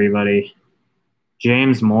luck, everybody.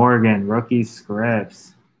 James Morgan, rookie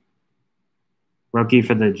scripts. Rookie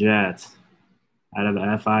for the Jets out of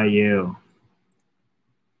FIU.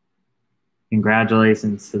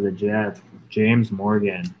 Congratulations to the Jets. James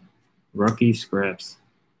Morgan, rookie scripts.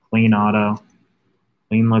 Clean auto.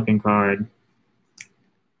 Clean looking card.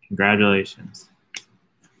 Congratulations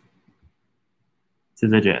to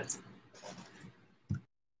the Jets.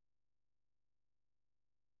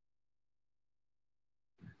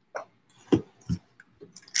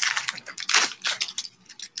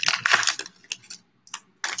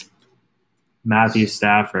 Matthew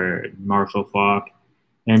Stafford, Marshall Faulk,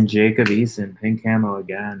 and Jacob Eason, pink camo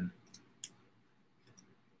again.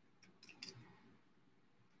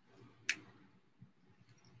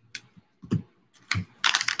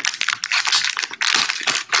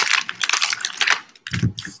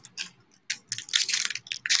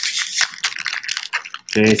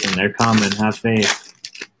 Jason, they're coming. Have faith.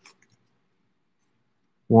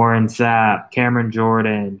 Warren Sapp, Cameron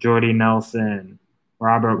Jordan, Jordy Nelson,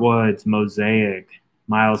 Robert Woods, Mosaic,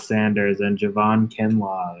 Miles Sanders, and Javon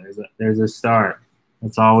Kinlaw. There's a start.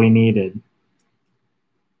 That's all we needed.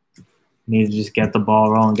 We need to just get the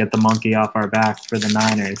ball rolling, get the monkey off our back for the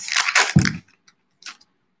Niners.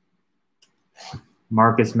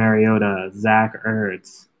 Marcus Mariota, Zach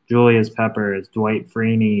Ertz, Julius Peppers, Dwight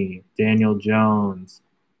Freeney, Daniel Jones,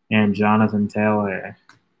 and Jonathan Taylor.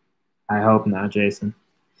 I hope not, Jason.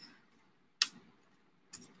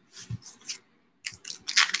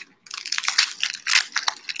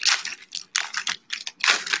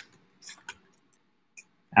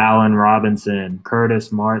 Allen Robinson, Curtis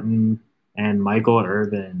Martin, and Michael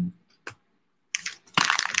Irvin.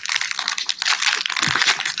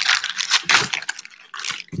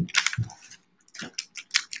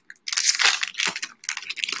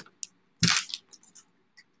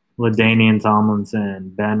 LaDainian Tomlinson,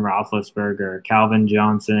 Ben Roethlisberger, Calvin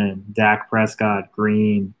Johnson, Dak Prescott,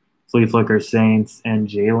 Green, Flea Flicker Saints, and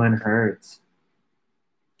Jalen Hurts.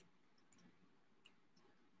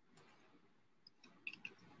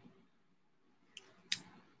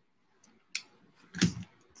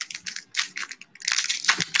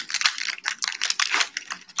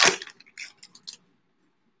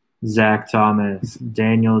 Zach Thomas,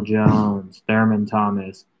 Daniel Jones, Thurman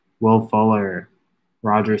Thomas, Will Fuller,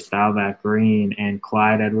 Roger Staubach Green, and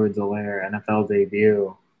Clyde Edwards-Helaire, NFL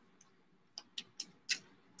debut.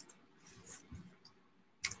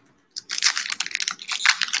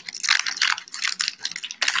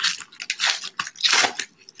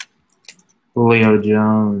 Julio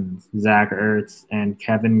Jones, Zach Ertz, and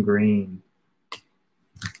Kevin Green.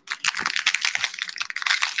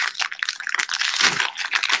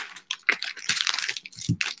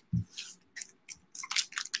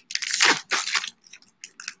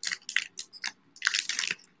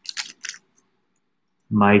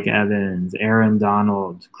 Mike Evans, Aaron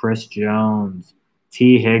Donald, Chris Jones,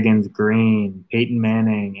 T. Higgins Green, Peyton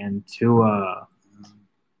Manning, and Tua.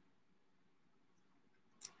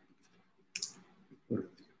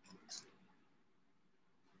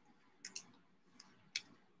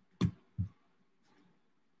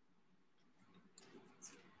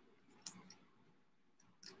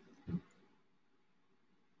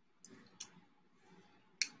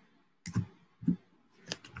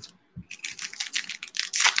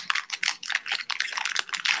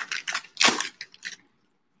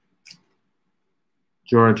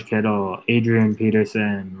 George Kittle, Adrian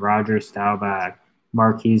Peterson, Roger Staubach,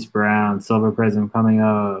 Marquise Brown, Silver Prism coming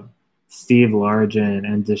up, Steve Largent,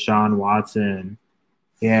 and Deshaun Watson.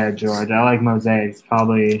 Yeah, George, I like Mosaic. It's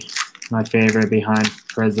probably my favorite behind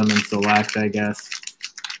Prism and Select, I guess.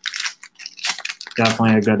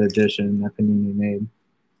 Definitely a good addition that Panini made.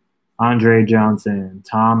 Andre Johnson,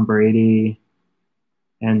 Tom Brady,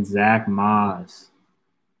 and Zach Moss.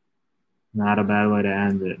 Not a bad way to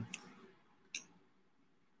end it.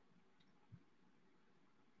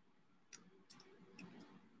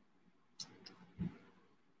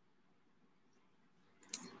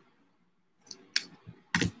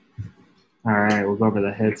 All right, we'll go over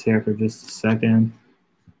the hits here for just a second.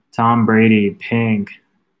 Tom Brady, pink.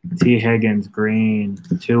 T. Higgins, green.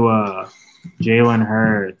 Tua, Jalen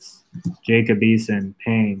Hurts, Jacob Eason,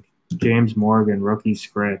 pink. James Morgan, rookie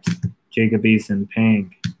script. Jacob Eason,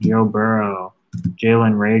 pink. Joe Burrow,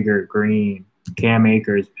 Jalen Rager, green. Cam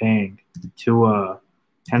Akers, pink. Tua,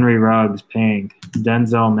 Henry Ruggs, pink.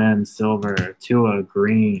 Denzel Mims, silver. Tua,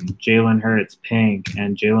 green. Jalen Hurts, pink.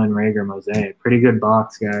 And Jalen Rager, mosaic. Pretty good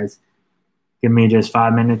box, guys. Give me just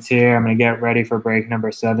 5 minutes here. I'm going to get ready for break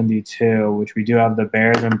number 72, which we do have the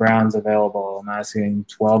Bears and Browns available. I'm asking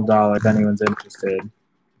 $12 if anyone's interested.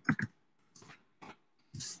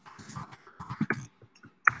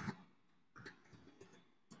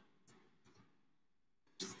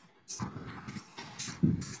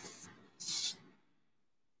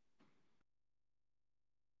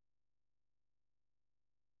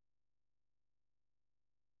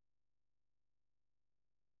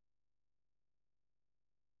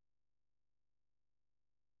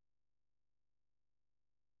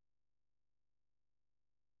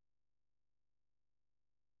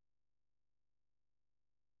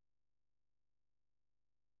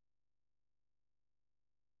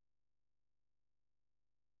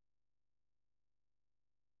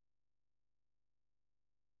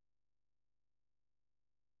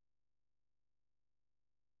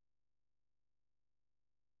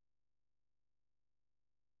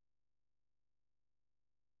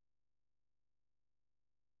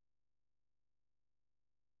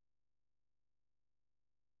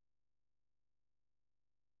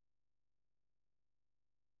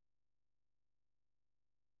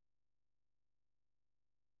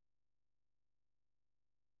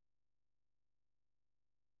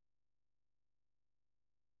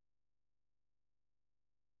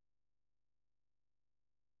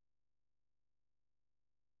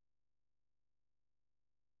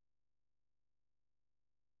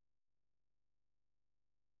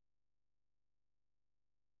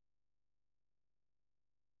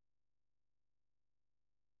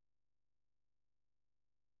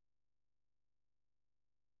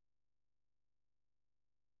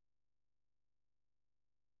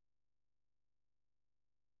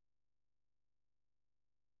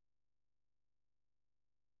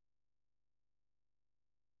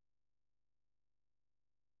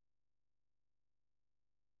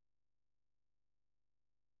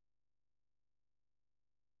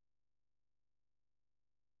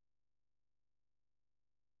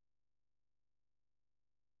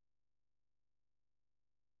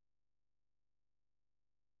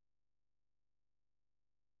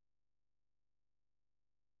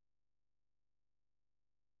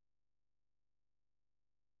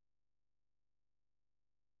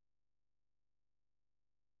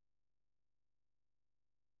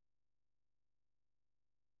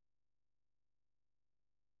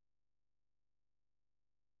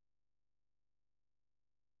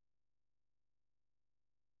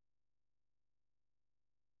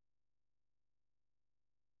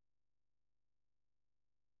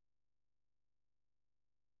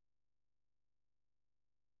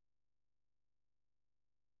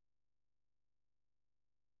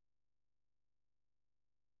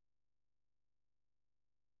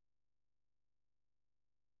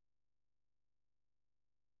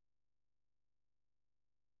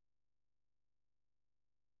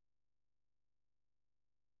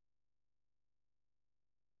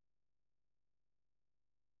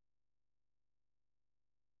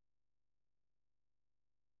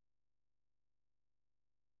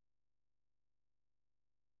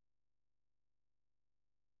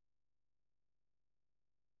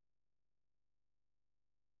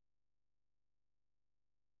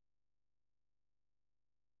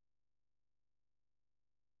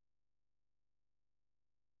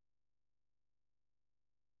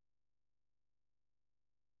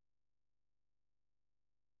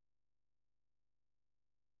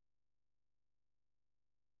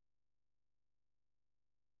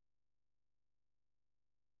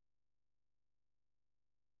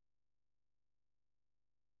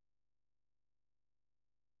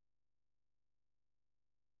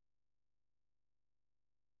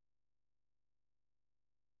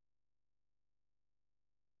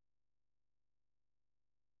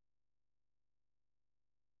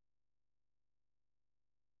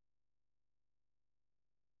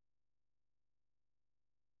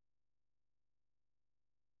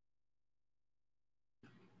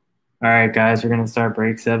 All right, guys, we're going to start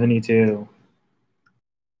break 72.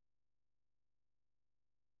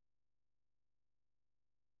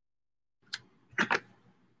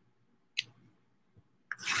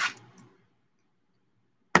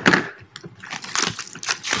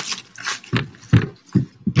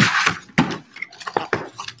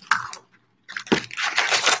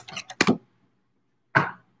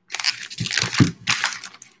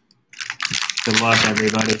 Good luck,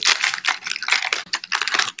 everybody.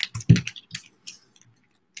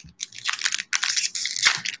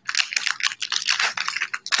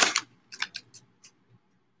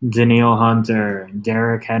 Daniil Hunter,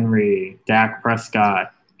 Derrick Henry, Dak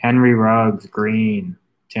Prescott, Henry Ruggs, green,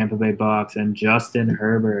 Tampa Bay Bucks, and Justin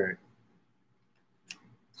Herbert.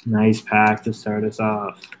 Nice pack to start us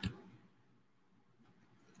off.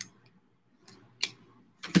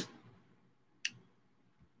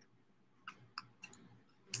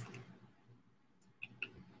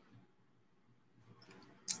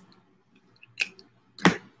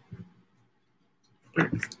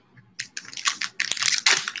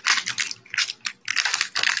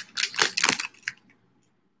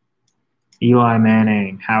 Eli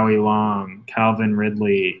Manning, Howie Long, Calvin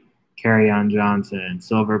Ridley, Kerryon Johnson,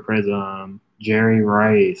 Silver Prism, Jerry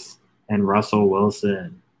Rice, and Russell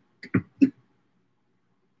Wilson.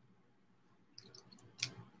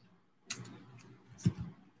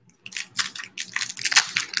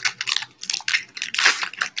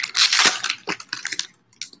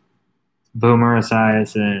 Boomer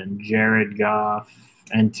Esiason, Jared Goff,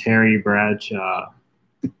 and Terry Bradshaw.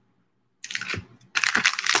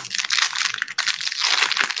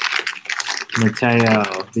 Mateo.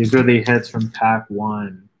 These were the hits from pack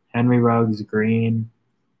 1. Henry Ruggs, green,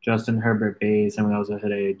 Justin Herbert, base, and we also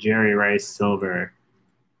hit a Jerry Rice, silver.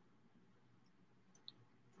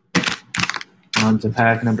 On to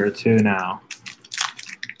pack number 2 now.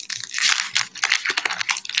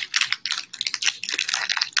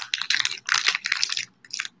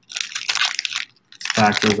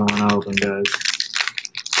 Pack doesn't want to open, guys.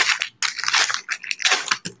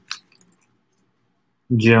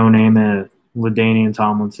 Joe Namath, LaDainian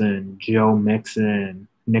Tomlinson, Joe Mixon,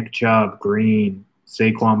 Nick Chubb, green,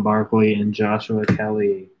 Saquon Barkley, and Joshua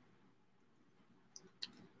Kelly.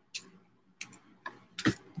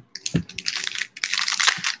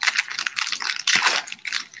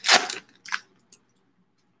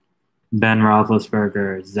 Ben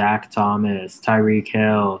Roethlisberger, Zach Thomas, Tyreek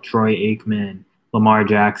Hill, Troy Aikman, Lamar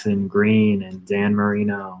Jackson, green, and Dan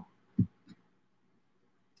Marino.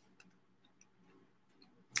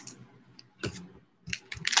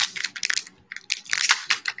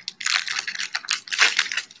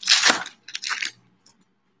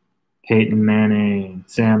 Peyton Manning,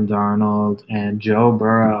 Sam Darnold, and Joe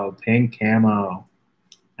Burrow, pink camo.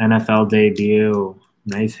 NFL debut.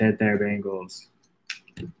 Nice hit there, Bengals.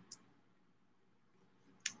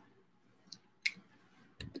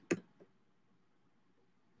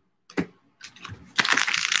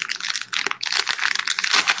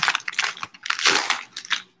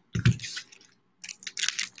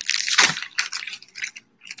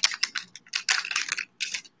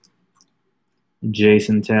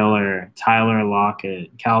 Jason Taylor, Tyler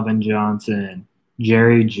Lockett, Calvin Johnson,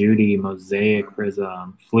 Jerry Jeudy, Mosaic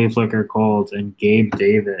Prism, Flea Flicker Colts, and Gabe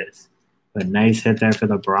Davis. But nice hit there for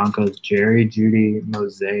the Broncos, Jerry Jeudy,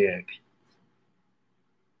 Mosaic.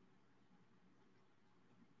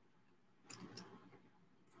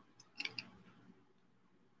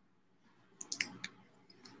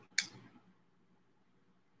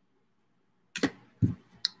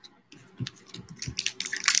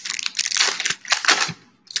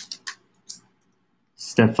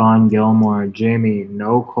 Stephon Gilmore, Jamie,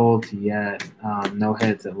 no Colts yet. No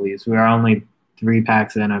hits at least. We are only 3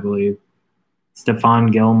 packs in, I believe.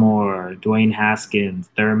 Stephon Gilmore, Dwayne Haskins,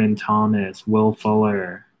 Thurman Thomas, Will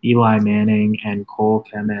Fuller, Eli Manning, and Cole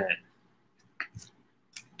Kmet.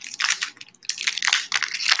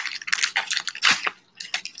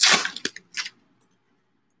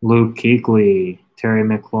 Luke Kuechly, Terry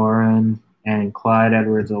McLaurin, and Clyde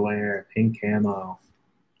Edwards-Helaire, pink camo.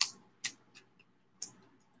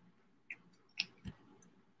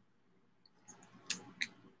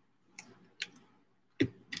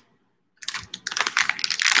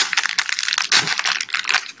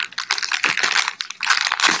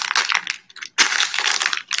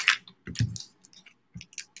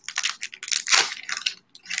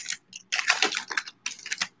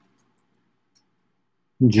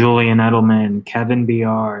 Julian Edelman, Kevin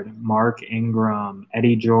Byard, Mark Ingram,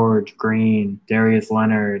 Eddie George, green, Darius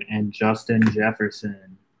Leonard, and Justin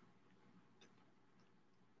Jefferson.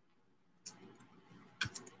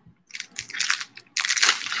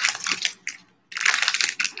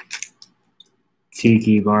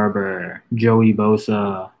 Tiki Barber, Joey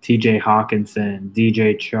Bosa, TJ Hawkinson,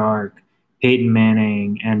 DJ Chark, Peyton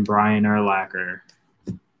Manning, and Brian Urlacher.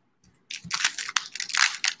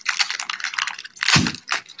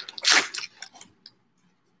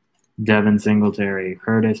 Devin Singletary,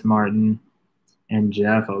 Curtis Martin, and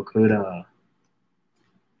Jeff Okuda.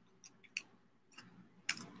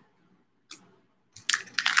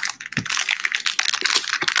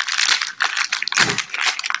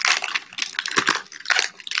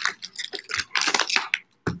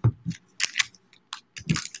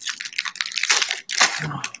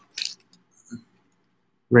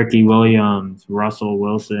 Ricky Williams, Russell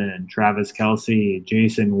Wilson, Travis Kelce,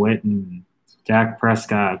 Jason Witten, Dak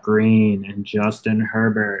Prescott, Green, and Justin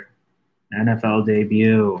Herbert. NFL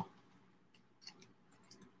debut.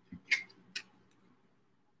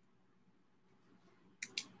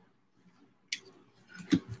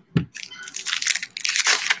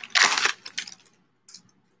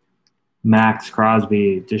 Max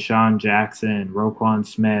Crosby, Deshaun Jackson, Roquan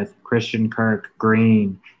Smith, Christian Kirk,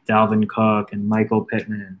 Green, Dalvin Cook, and Michael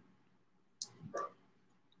Pittman.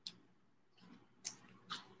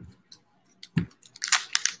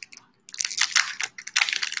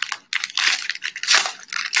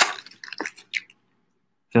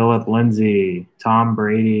 Philip Lindsay, Tom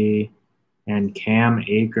Brady, and Cam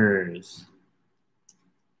Akers.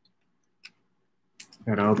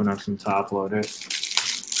 Gotta open up some top loaders.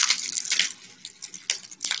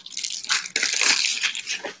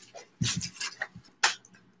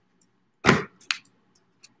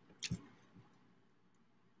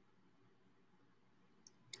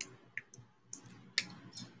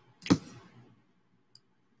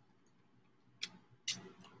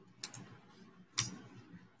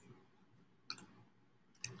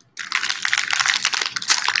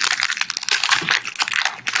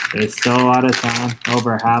 There's still a lot of time,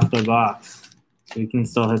 over half the box. We can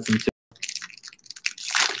still hit some two.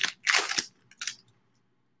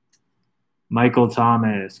 Michael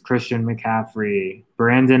Thomas, Christian McCaffrey,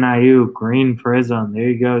 Brandon Ayuk, Green Prism. There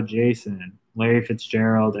you go, Jason. Larry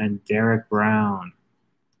Fitzgerald, and Derek Brown.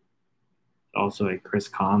 Also a Chris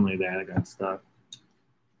Conley there that got stuck.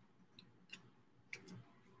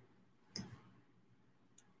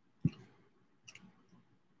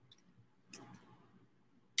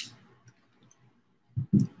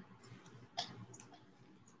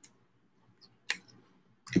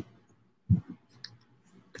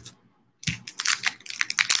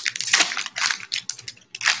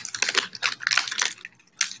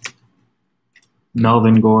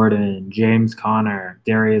 Melvin Gordon, James Conner,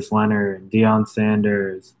 Darius Leonard, Deion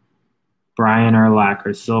Sanders, Brian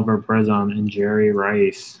Urlacher, Silver Prism, and Jerry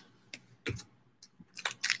Rice.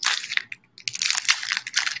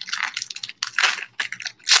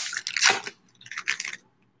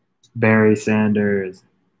 Barry Sanders,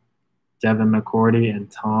 Devin McCourty,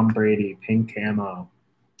 and Tom Brady, pink camo.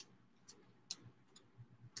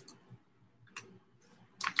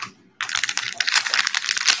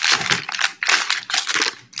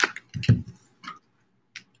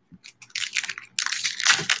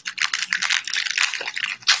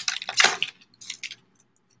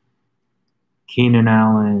 Keenan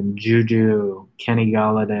Allen, Juju, Kenny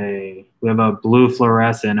Galladay. We have a blue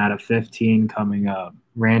fluorescent out of 15 coming up.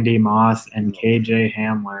 Randy Moss and KJ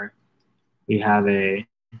Hamler. We have a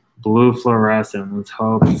blue fluorescent. Let's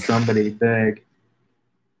hope it's somebody big.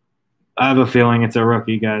 I have a feeling it's a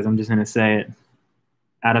rookie, guys. I'm just going to say it.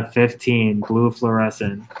 Out of 15, blue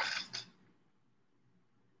fluorescent.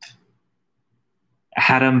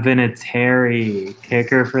 Adam Vinatieri,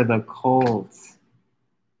 kicker for the Colts.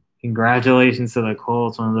 Congratulations to the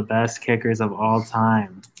Colts, one of the best kickers of all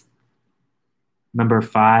time. Number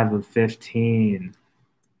 5 of 15.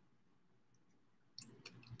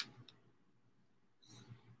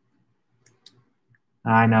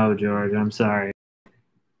 I know, George. I'm sorry.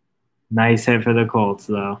 Nice hit for the Colts,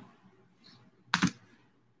 though.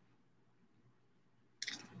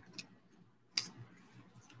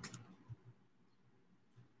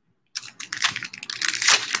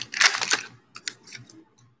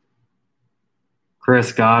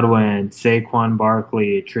 Chris Godwin, Saquon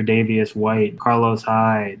Barkley, Tre'Davious White, Carlos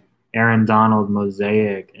Hyde, Aaron Donald,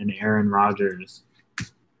 Mosaic, and Aaron Rodgers.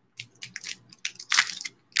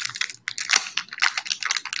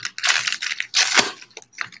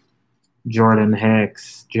 Jordan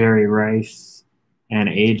Hicks, Jerry Rice, and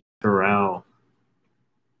A.J. Terrell.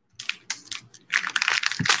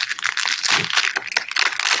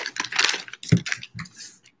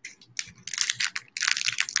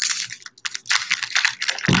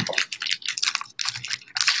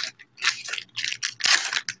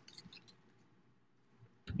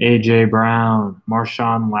 A.J. Brown,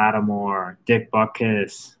 Marshawn Lattimore, Dick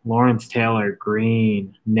Butkus, Lawrence Taylor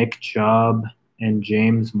Green, Nick Chubb, and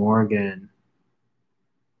James Morgan.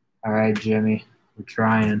 All right, Jimmy, we're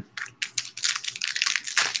trying.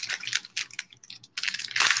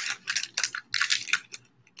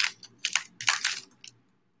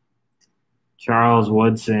 Charles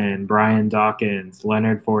Woodson, Brian Dawkins,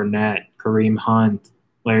 Leonard Fournette, Kareem Hunt,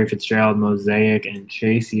 Larry Fitzgerald, Mosaic, and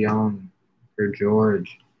Chase Young for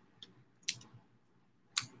George.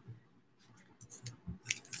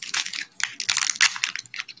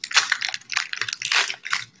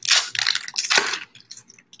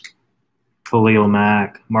 Khalil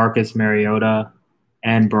Mack, Marcus Mariota,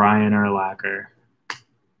 and Brian Urlacher.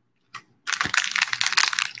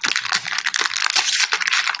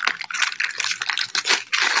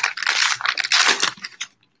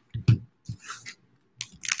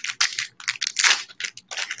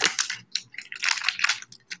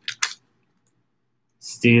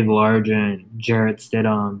 Steve Largent, Jarrett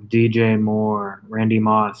Stidham, DJ Moore, Randy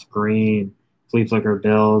Moss, Green, Flea Flicker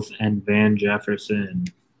Bills, and Van Jefferson.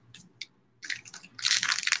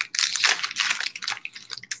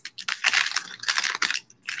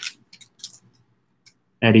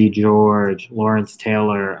 Eddie George, Lawrence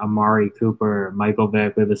Taylor, Amari Cooper, Michael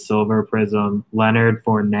Vick with a silver prism, Leonard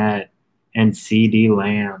Fournette, and CeeDee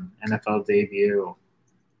Lamb, NFL debut.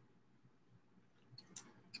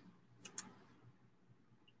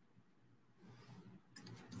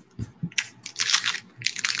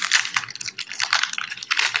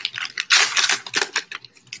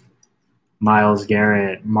 Myles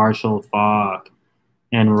Garrett, Marshall Faulk,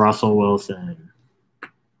 and Russell Wilson.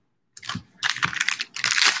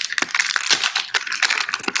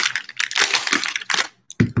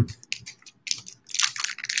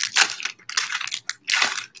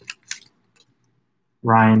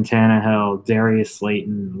 Ryan Tannehill, Darius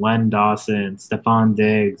Slayton, Len Dawson, Stephon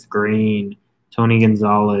Diggs, Green, Tony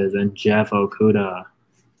Gonzalez, and Jeff Okudah.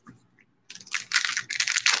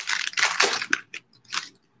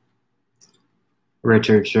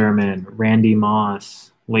 Richard Sherman, Randy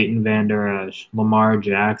Moss, Leighton Vander Esch, Lamar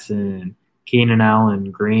Jackson, Keenan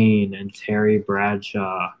Allen, Green, and Terry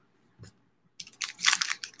Bradshaw.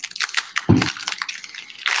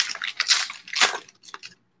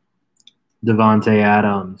 Devontae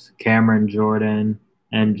Adams, Cameron Jordan,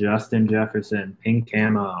 and Justin Jefferson, pink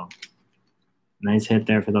camo. Nice hit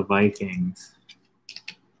there for the Vikings.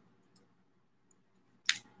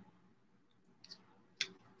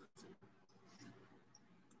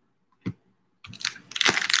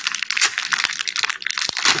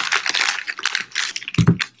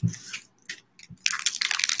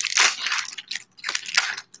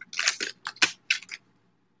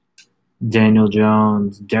 Daniel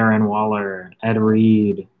Jones, Darren Waller, Ed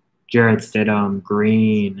Reed, Jarrett Stidham,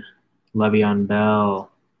 Green, Le'Veon Bell,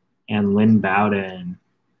 and Lynn Bowden.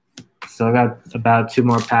 Still got about 2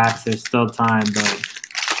 more packs. There's still time, but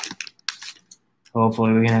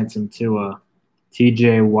hopefully we can hit some Tua.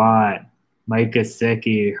 TJ Watt, Mike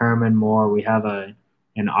Gesicki, Herman Moore. We have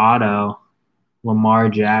an auto, Lamar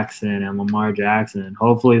Jackson, and Lamar Jackson.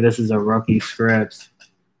 Hopefully this is a rookie scripts.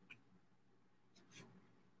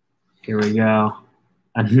 Here we go.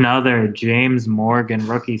 Another James Morgan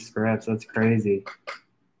rookie scripts. That's crazy.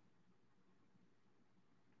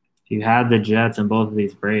 If you had the Jets in both of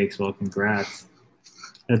these breaks, well, congrats.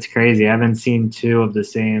 That's crazy. I haven't seen 2 of the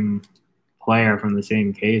same player from the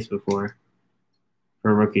same case before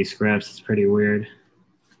for rookie scripts. It's pretty weird.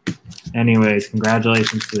 Anyways,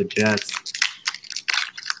 congratulations to the Jets.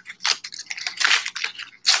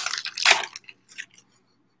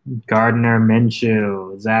 Gardner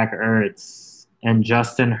Minshew, Zach Ertz, and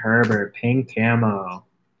Justin Herbert, pink camo.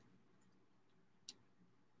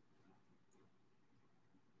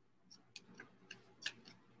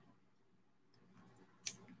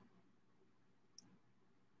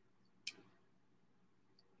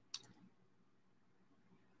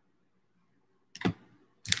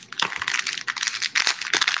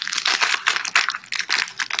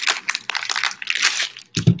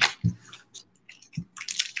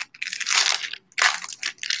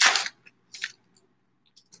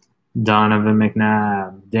 Donovan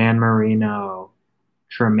McNabb, Dan Marino,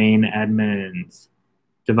 Tremaine Edmonds,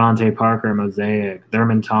 Devontae Parker, Mosaic,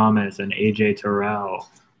 Thurman Thomas, and A.J. Terrell.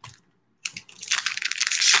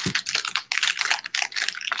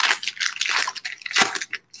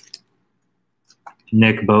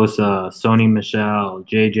 Nick Bosa, Sony Michel,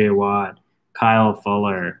 J.J. Watt, Kyle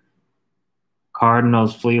Fuller.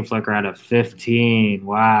 Cardinals flea flicker out of 15.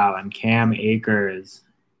 Wow, and Cam Akers.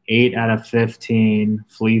 8 out of 15,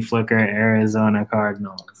 flea flicker, Arizona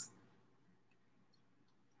Cardinals.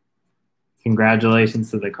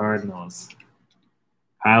 Congratulations to the Cardinals.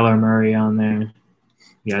 Kyler Murray on there.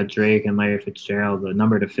 You got Drake and Larry Fitzgerald, the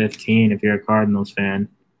number to 15 if you're a Cardinals fan.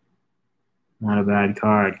 Not a bad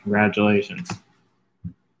card. Congratulations.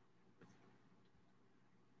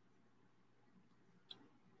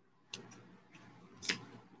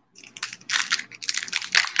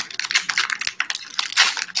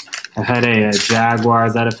 I had a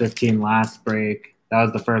Jaguars out of 15 last break. That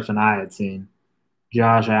was the first one I had seen.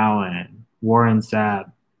 Josh Allen, Warren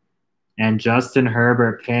Sapp, and Justin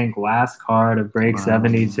Herbert pink, last card of break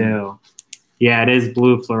 72. Yeah, it is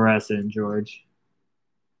blue fluorescent, George.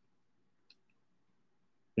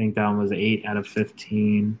 I think that one was 8 out of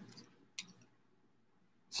 15.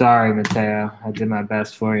 Sorry, Mateo. I did my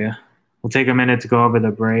best for you. We'll take a minute to go over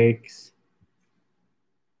the breaks.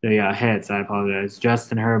 They got hits. I apologize.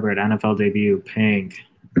 Justin Herbert, NFL debut, pink.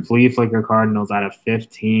 Flea Flicker Cardinals out of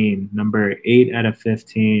 15. Number 8 out of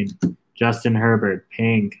 15. Justin Herbert,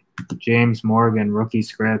 pink. James Morgan, rookie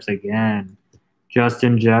scripts again.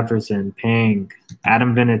 Justin Jefferson, pink.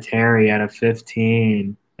 Adam Vinatieri out of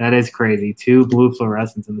 15. That is crazy. 2 blue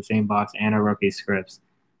fluorescents in the same box and a rookie scripts.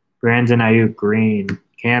 Brandon Ayuk, green.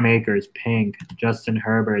 Cam Akers, pink. Justin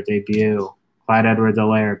Herbert, debut. Clyde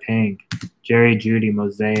Edwards-Helaire, pink. Jerry Jeudy,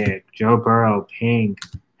 Mosaic. Joe Burrow, pink.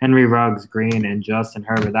 Henry Ruggs, green. And Justin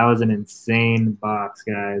Herbert. That was an insane box,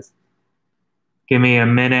 guys. Give me a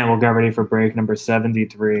minute. We'll get ready for break number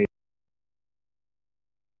 73.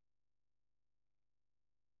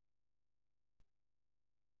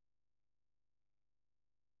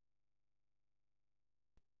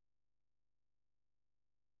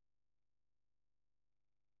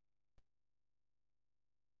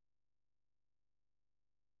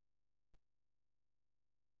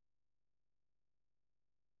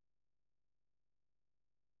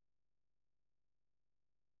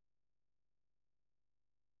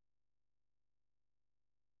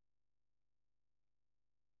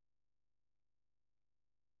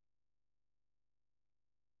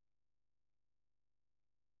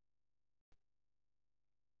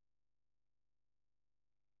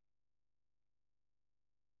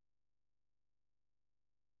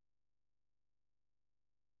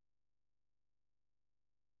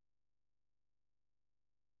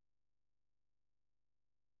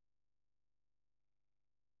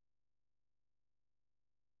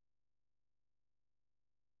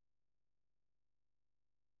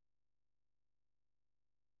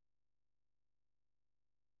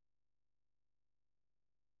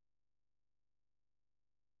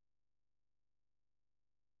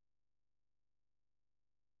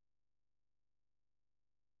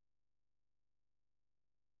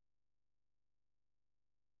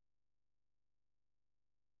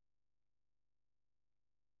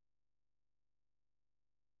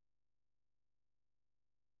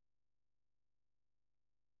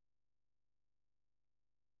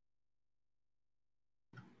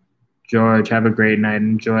 George, have a great night.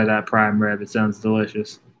 Enjoy that prime rib. It sounds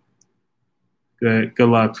delicious. Good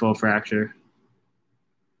luck, full fracture.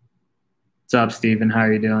 What's up, Steven? How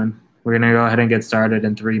are you doing? We're gonna go ahead and get started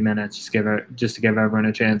in 3 minutes. Just to give everyone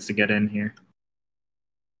a chance to get in here.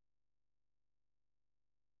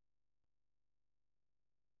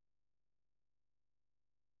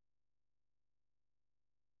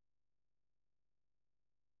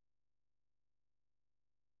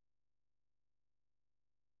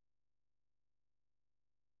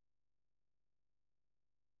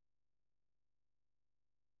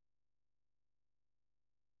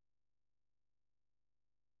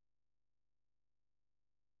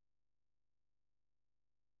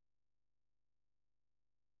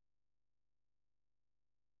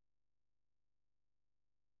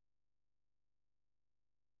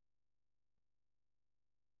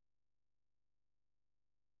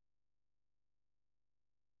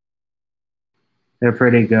 They're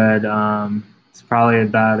pretty good. It's probably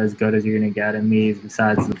about as good as you're gonna get in these,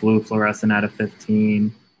 besides the blue fluorescent out of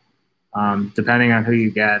 15. Depending on who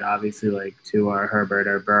you get, obviously, like Tua or Herbert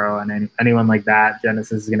or Burrow and anyone like that,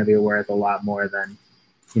 Genesis is going to be worth a lot more than,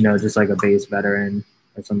 just like a base veteran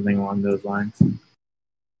or something along those lines.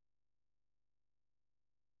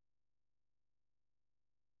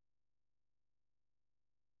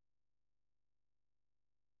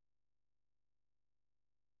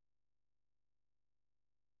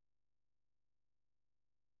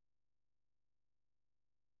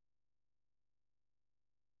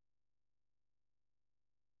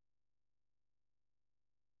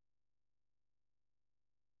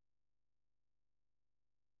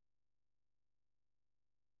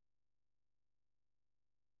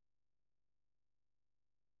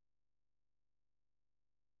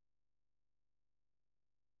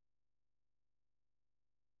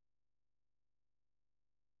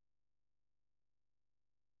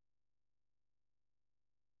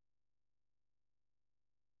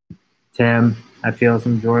 Tim, I feel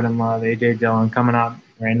some Jordan love. AJ Dillon coming up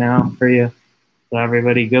right now for you. So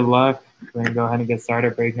everybody, good luck. We're gonna go ahead and get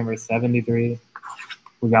started. Break number 73.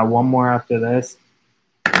 We got one more after this.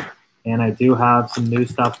 And I do have some new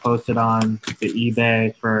stuff posted on the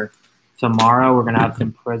eBay for tomorrow. We're going to have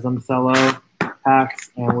some Prism Cello packs,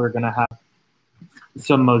 and we're going to have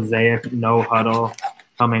some Mosaic No Huddle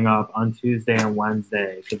coming up on Tuesday and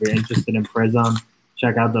Wednesday. So if you're interested in Prism,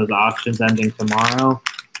 check out those auctions ending tomorrow.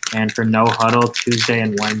 And for No Huddle, Tuesday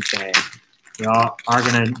and Wednesday. We all are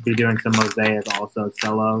going to be doing some Mosaic also,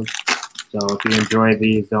 Cellos. So if you enjoy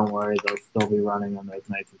these, don't worry, they'll still be running on those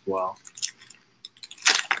nights as well.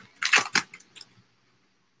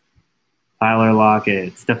 Tyler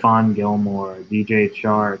Lockett, Stephon Gilmore, DJ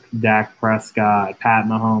Chark, Dak Prescott, Pat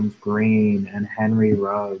Mahomes Green, and Henry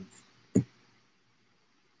Ruggs.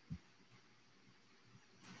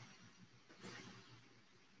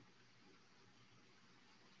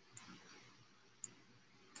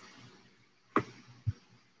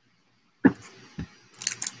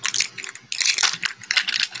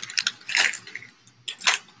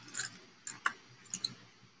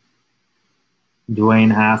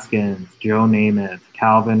 Dwayne Haskins, Joe Namath,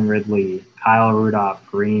 Calvin Ridley, Kyle Rudolph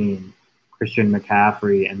Green, Christian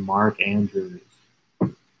McCaffrey, and Mark Andrews.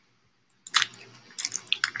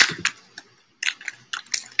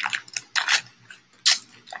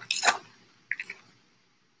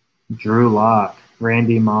 Drew Lock,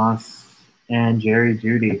 Randy Moss, and Jerry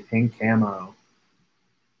Jeudy, pink camo.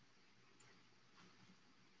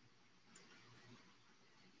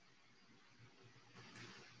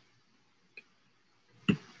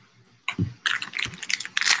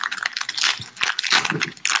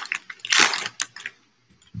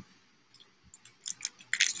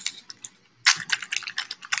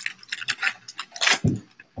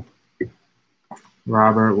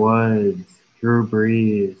 Robert Woods, Drew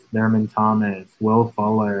Brees, Thurman Thomas, Will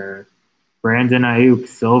Fuller, Brandon Ayuk,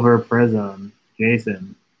 Silver Prism.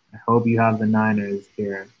 Jason, I hope you have the Niners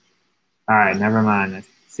here. All right, never mind. I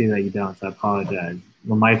see that you don't, so I apologize.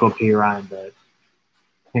 Well, Michael P. Ryan, but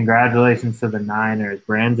congratulations to the Niners.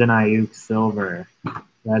 Brandon Ayuk, Silver.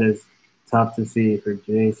 That is tough to see for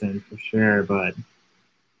Jason for sure, but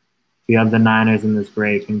if you have the Niners in this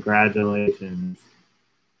break, congratulations.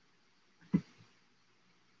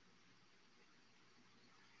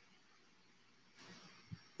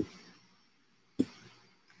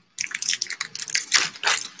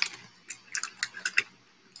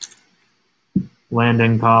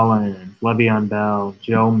 Landon Collins, Le'Veon Bell,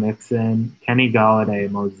 Joe Mixon, Kenny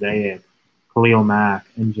Golladay, Mosaic, Khalil Mack,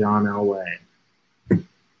 and John Elway.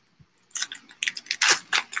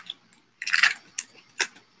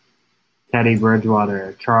 Teddy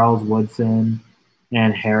Bridgewater, Charles Woodson,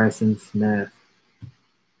 and Harrison Smith.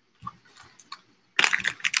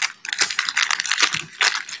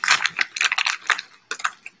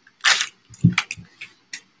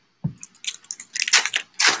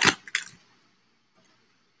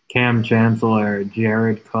 Cam Chancellor,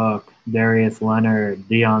 Jared Cook, Darius Leonard,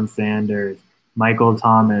 Deion Sanders, Michael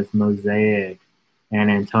Thomas, Mosaic,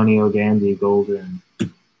 and Antonio Gandy, Golden.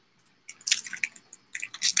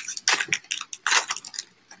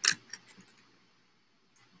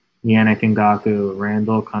 Yannick Ngakoue,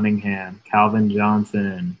 Randall Cunningham, Calvin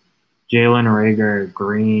Johnson, Jalen Reagor,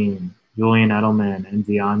 Green, Julian Edelman, and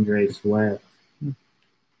DeAndre Swift.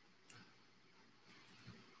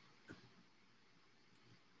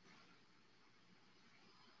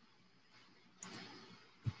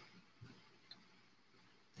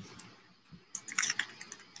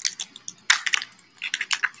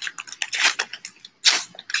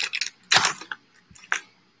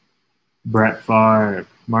 Brett Favre,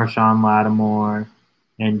 Marshawn Lattimore,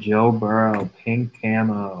 and Joe Burrow, pink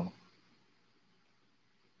camo.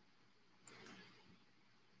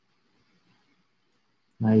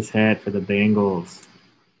 Nice hit for the Bengals.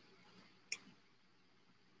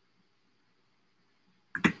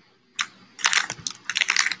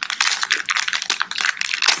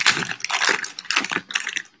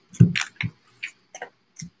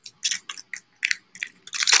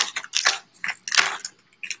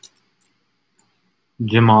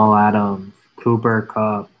 Jamal Adams, Cooper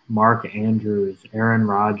Kupp, Mark Andrews, Aaron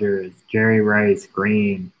Rodgers, Jerry Rice,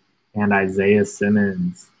 Green, and Isaiah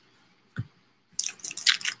Simmons.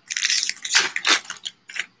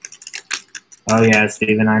 Oh yeah,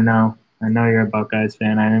 Steven, I know you're a Buckeyes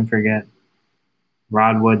fan. I didn't forget.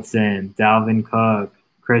 Rod Woodson, Dalvin Cook,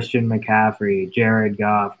 Christian McCaffrey, Jared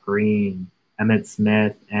Goff, Green, Emmitt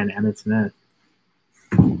Smith, and Emmitt Smith.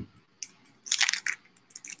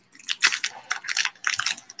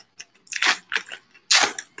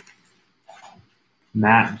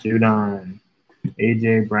 Matt Judon,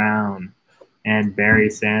 A.J. Brown, and Barry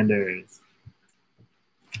Sanders.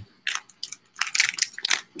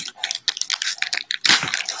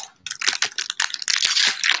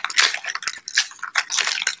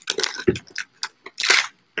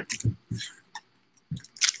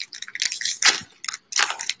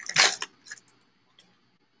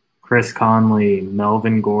 Chris Conley,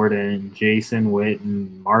 Melvin Gordon, Jason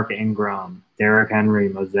Witten, Mark Ingram, Derrick Henry,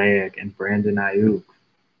 Mosaic, and Brandon Ayuk.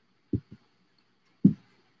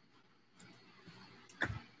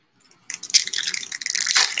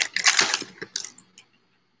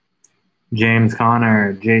 James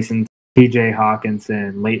Conner, Jason T.J.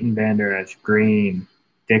 Hawkinson, Leighton Vander Esch, Green,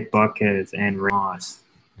 Dick Butkus, and Ross.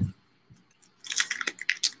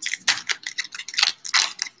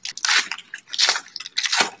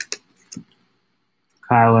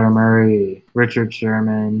 Kyler Murray, Richard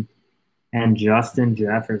Sherman, and Justin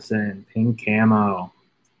Jefferson, pink camo.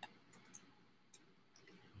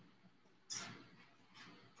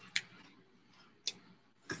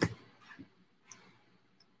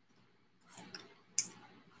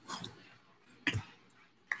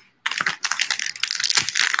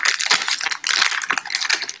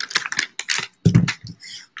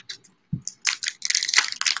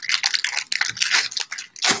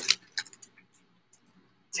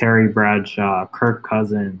 Terry Bradshaw, Kirk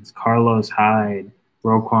Cousins, Carlos Hyde,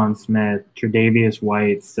 Roquan Smith, Tre'Davious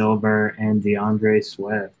White, Silver, and DeAndre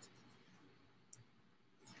Swift.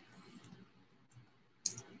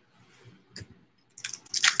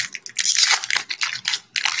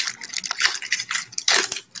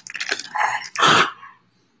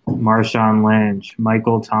 Marshawn Lynch,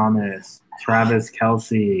 Michael Thomas, Travis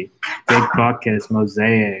Kelce, Dick Butkus,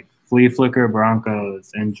 Mosaic, Flea Flicker Broncos,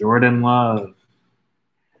 and Jordan Love.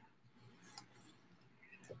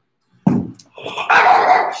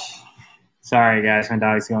 Sorry, guys, my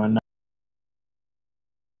dog's going nuts.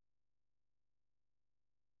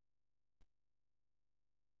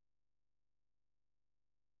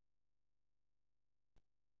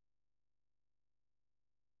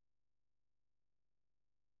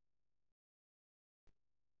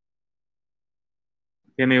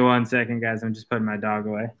 Give me 1 second, guys. I'm just putting my dog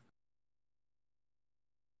away.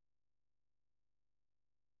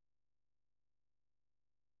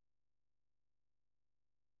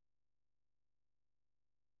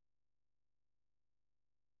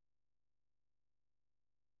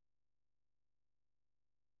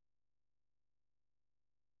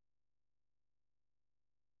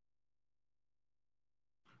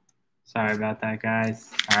 Sorry about that,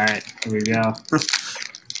 guys. All right, here we go.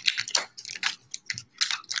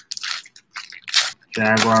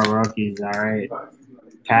 Jaguar rookies, all right.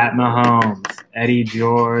 Pat Mahomes, Eddie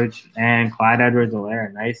George, and Clyde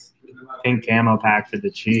Edwards-Helaire. Nice pink camo pack for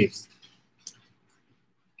the Chiefs.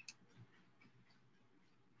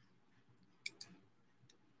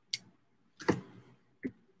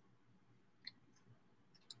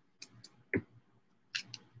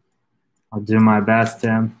 I'll do my best,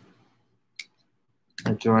 Tim.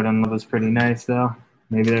 That Jordan Love was pretty nice, though.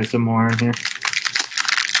 Maybe there's some more in here.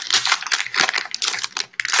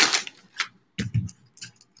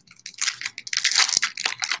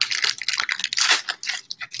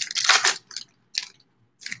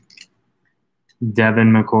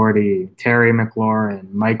 Devin McCourty, Terry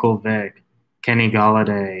McLaurin, Michael Vick, Kenny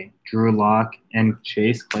Golladay, Drew Lock, and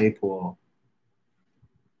Chase Claypool.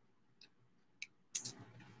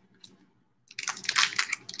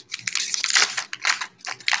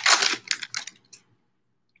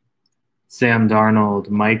 Sam Darnold,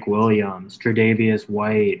 Mike Williams, Tre'Davious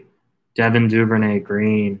White, Devin Duvernay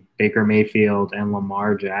Green, Baker Mayfield, and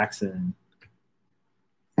Lamar Jackson.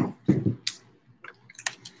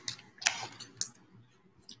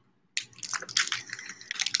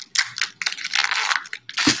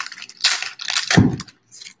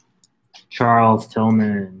 Charles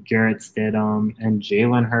Tillman, Jarrett Stidham, and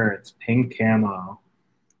Jalen Hurts, pink camo.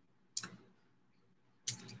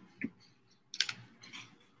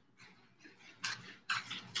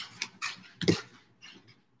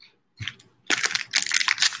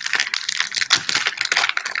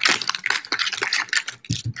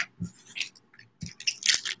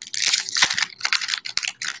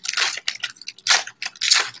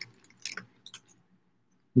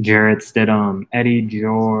 Jarrett Stidham, Eddie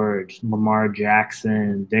George, Lamar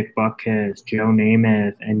Jackson, Dick Butkus, Joe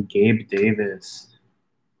Namath, and Gabe Davis.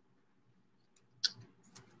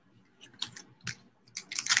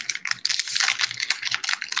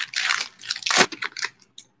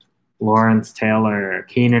 Lawrence Taylor,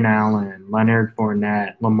 Keenan Allen, Leonard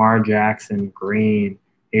Fournette, Lamar Jackson, Green,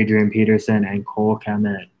 Adrian Peterson, and Cole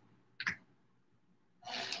Kemet.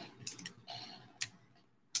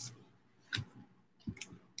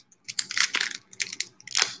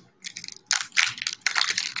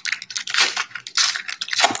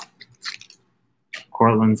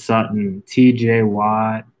 Cortland Sutton, T.J.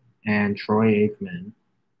 Watt, and Troy Aikman.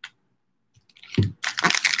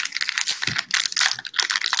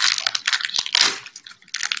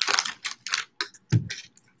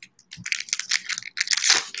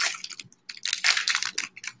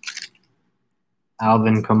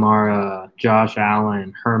 Alvin Kamara, Josh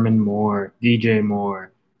Allen, Herman Moore, DJ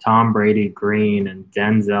Moore, Tom Brady Green, and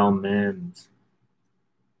Denzel Mims.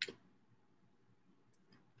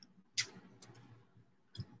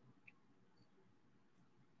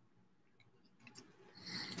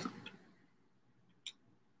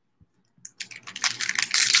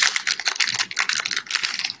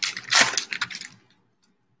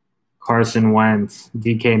 Carson Wentz,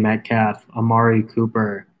 DK Metcalf, Amari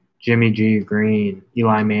Cooper, Jimmy G. Green,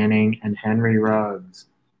 Eli Manning, and Henry Ruggs.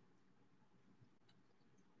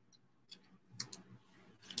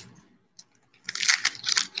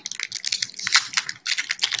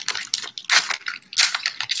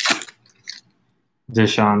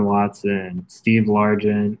 Deshaun Watson, Steve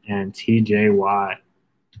Largent, and T.J. Watt.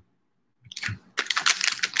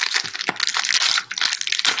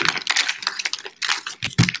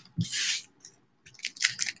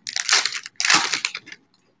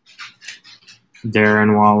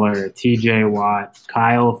 Darren Waller, T.J. Watt,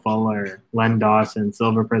 Kyle Fuller, Len Dawson,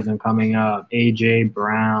 Silver Prism coming up, A.J.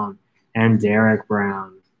 Brown, and Derek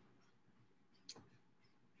Brown.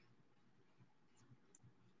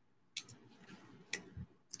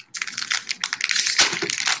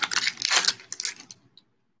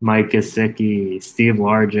 Mike Gesicki, Steve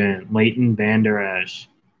Largent, Leighton Vander Esch,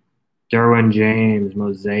 Derwin James,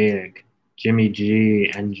 Mosaic, Jimmy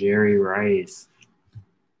G, and Jerry Rice.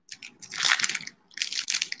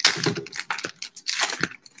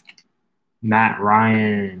 Matt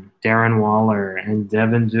Ryan, Darren Waller, and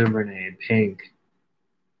Devin Duvernay, pink.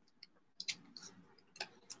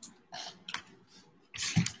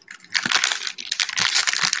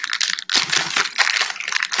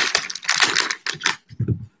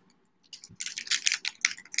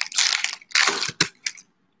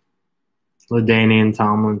 LaDainian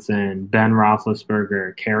Tomlinson, Ben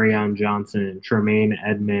Roethlisberger, Kerryon Johnson, Tremaine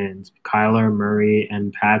Edmonds, Kyler Murray,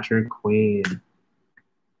 and Patrick Queen.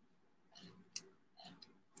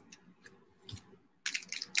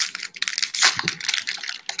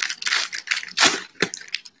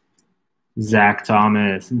 Zach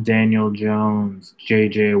Thomas, Daniel Jones,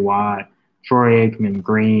 J.J. Watt, Troy Aikman,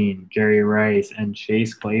 Green, Jerry Rice, and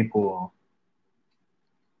Chase Claypool.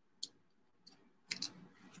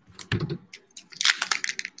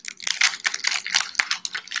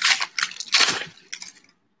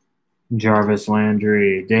 Jarvis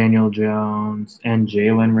Landry, Daniel Jones, and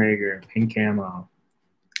Jalen Reagor, pink camo.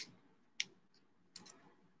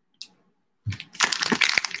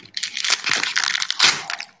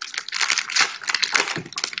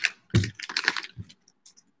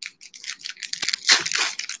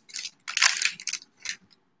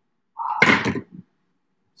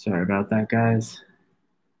 Sorry about that, guys.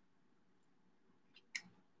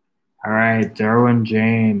 All right, Derwin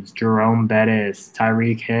James, Jerome Bettis,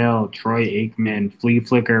 Tyreek Hill, Troy Aikman, Flea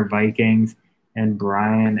Flicker Vikings, and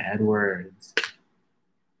Brian Edwards.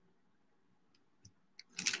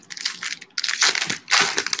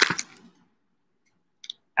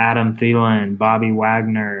 Adam Thielen, Bobby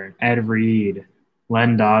Wagner, Ed Reed,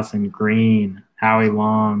 Len Dawson, Green, Howie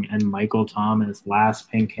Long, and Michael Thomas. Last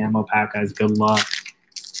pink camo pack, guys. Good luck.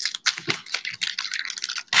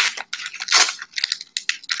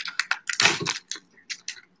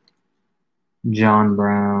 John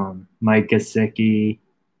Brown, Mike Gesicki,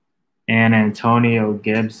 and Antonio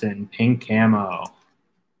Gibson, pink camo.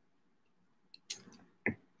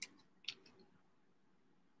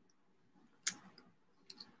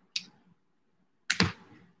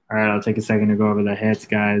 All right, I'll take a second to go over the hits,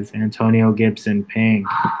 guys. Antonio Gibson, pink.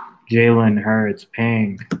 Jalen Hurts,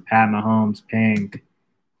 pink. Pat Mahomes, pink.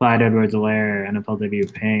 Clyde Edwards-Helaire, NFL debut,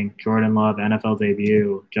 pink. Jordan Love, NFL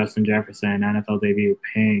debut. Justin Jefferson, NFL debut,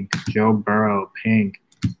 pink. Joe Burrow, pink.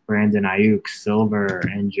 Brandon Ayuk, silver.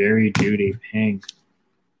 And Jerry Jeudy, pink.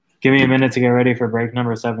 Give me a minute to get ready for break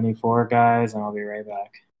number 74, guys, and I'll be right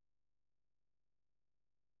back.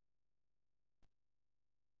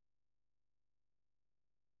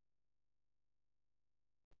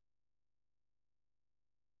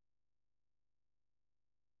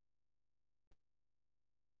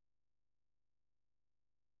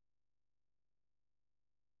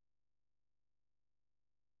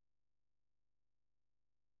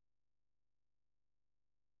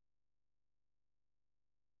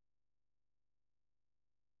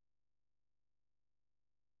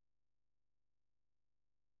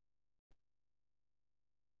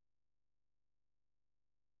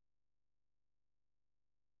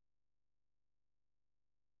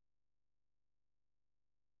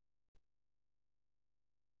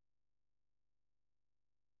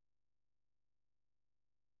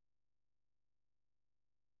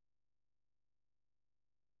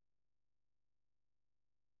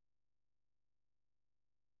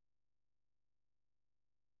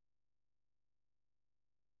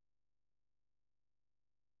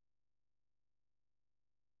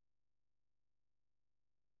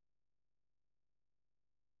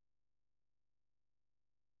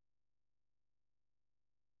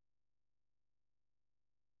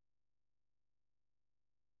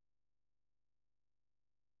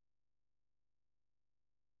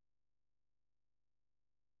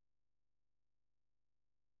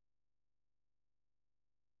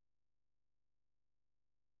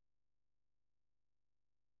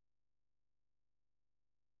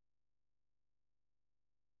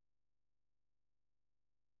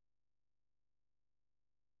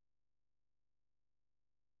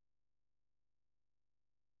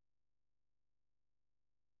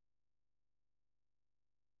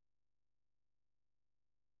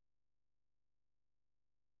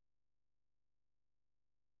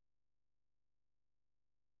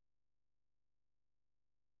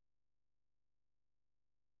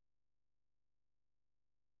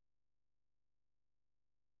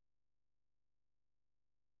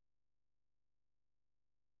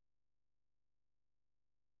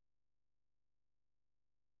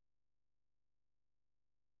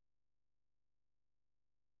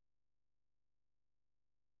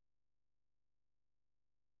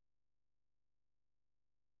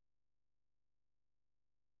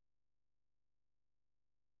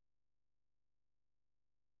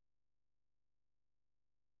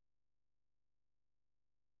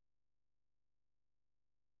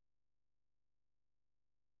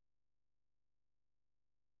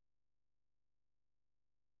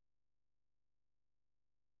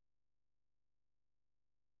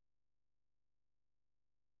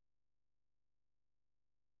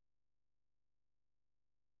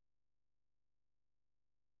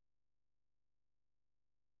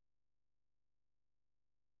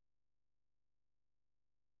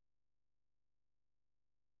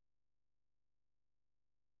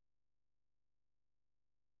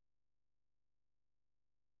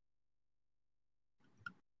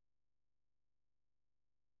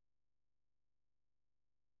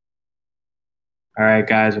 All right,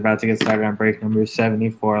 guys, we're about to get started on break number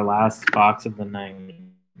 74, last box of the night.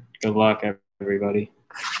 Good luck, everybody.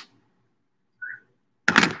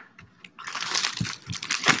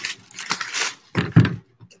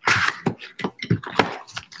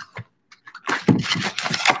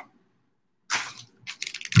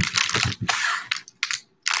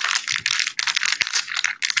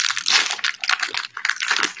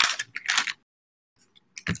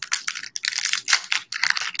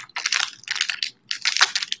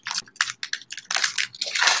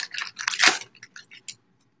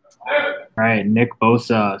 All right, Nick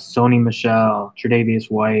Bosa, Sony Michel, Tre'Davious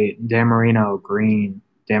White, Dan Marino, Green,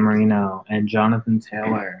 Dan Marino, and Jonathan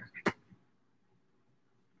Taylor.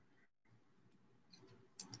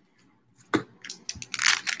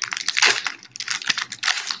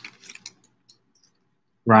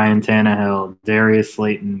 Ryan Tannehill, Darius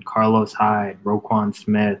Slayton, Carlos Hyde, Roquan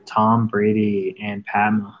Smith, Tom Brady, and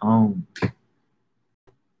Pat Mahomes.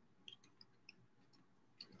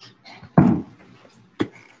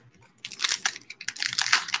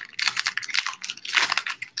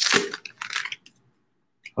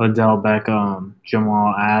 Odell Beckham,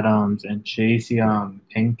 Jamal Adams, and Chase Young,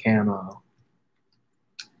 pink camo.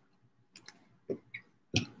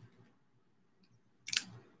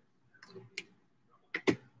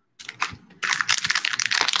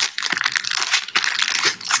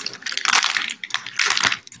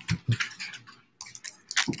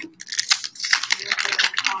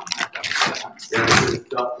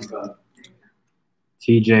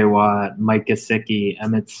 TJ Watt, Mike Gesicki,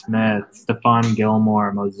 Emmitt Smith, Stephon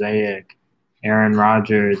Gilmore, Mosaic, Aaron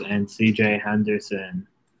Rodgers, and CJ Henderson.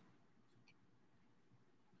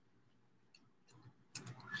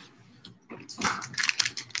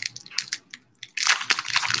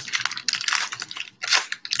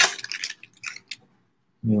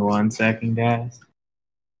 Give me 1 second, guys.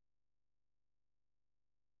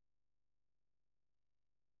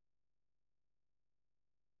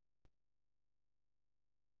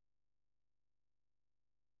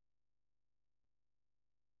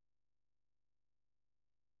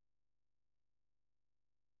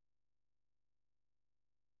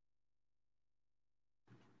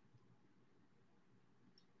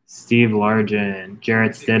 Steve Largent,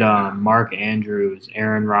 Jarrett Stidham, Mark Andrews,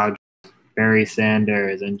 Aaron Rodgers, Barry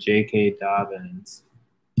Sanders, and J.K. Dobbins.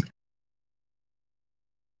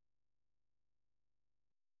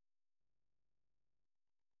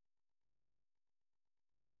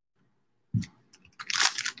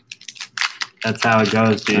 That's how it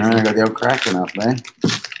goes, Jason. All right, I got the old Kraken up, man.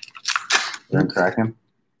 They're cracking.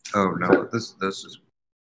 Oh no, this is.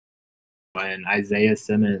 And Isaiah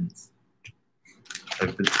Simmons.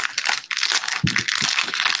 I've been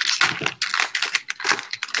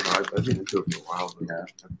into it for a while. But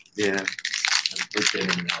Yeah. I've been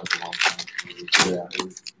in now a long time. Yeah.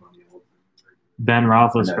 Ben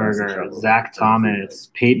Roethlisberger, Zach Thomas,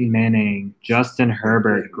 Peyton Manning, Justin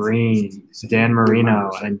Herbert, Green, Dan Marino,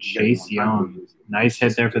 and Chase Young. Nice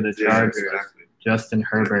hit there for the Chargers. Exactly. Justin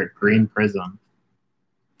Herbert, Green Prism.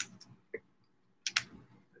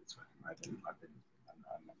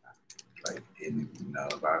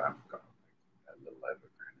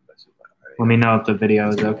 Let me know if the video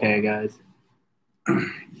is okay, guys. All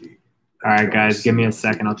right, guys, give me a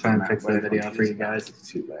second. I'll try and fix the video for you guys.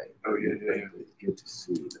 Too late. Oh yeah. It's good to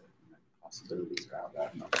see the possibilities are out there.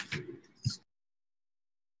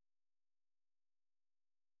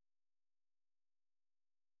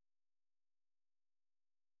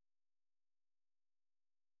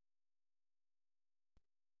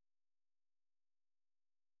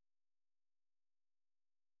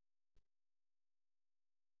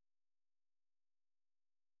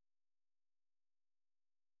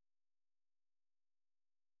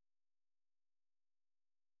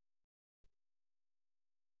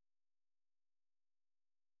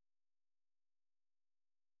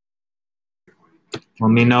 Let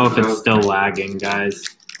me know if it's still lagging, guys.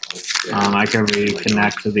 I can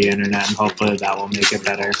reconnect to the internet, and hopefully that will make it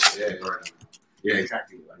better. Yeah,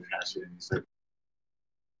 exactly.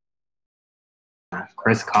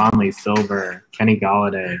 Chris Conley, silver. Kenny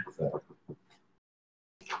Galladay.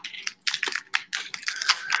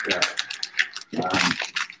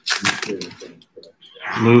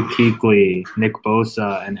 Luke Kuechly, Nick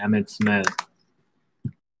Bosa, and Emmitt Smith.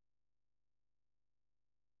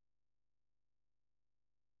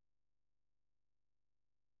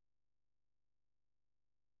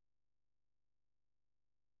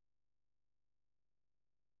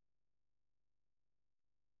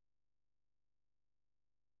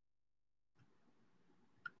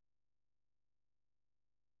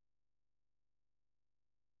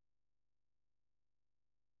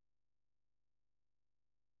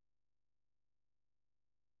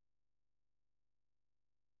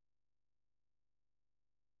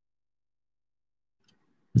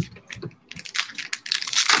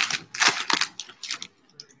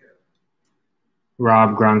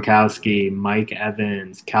 Rob Gronkowski, Mike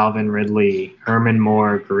Evans, Calvin Ridley, Herman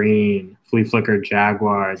Moore, green, Flea Flicker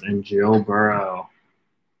Jaguars, and Joe Burrow.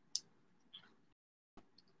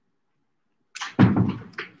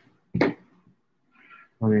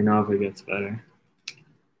 Let me know if it gets better.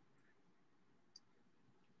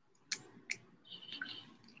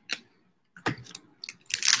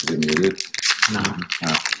 Didn't need it. No.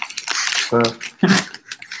 Oh.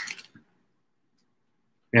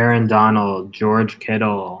 Aaron Donald, George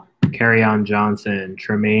Kittle, Kerryon Johnson,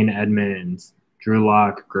 Tremaine Edmonds, Drew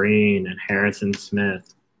Lock, green, and Harrison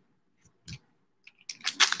Smith.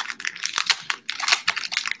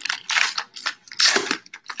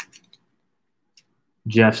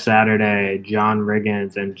 Jeff Saturday, John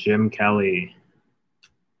Riggins, and Jim Kelly.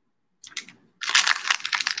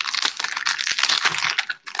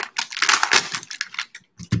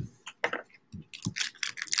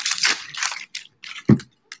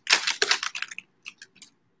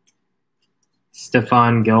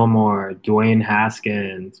 Stephon Gilmore, Dwayne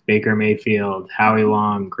Haskins, Baker Mayfield, Howie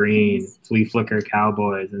Long, green, Flea Flicker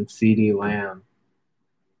Cowboys, and CeeDee Lamb.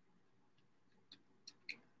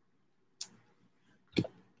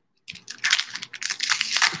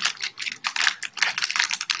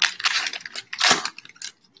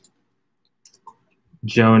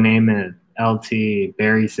 Joe Namath, LT,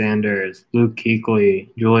 Barry Sanders, Luke Kuechly,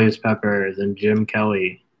 Julius Peppers, and Jim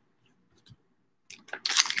Kelly.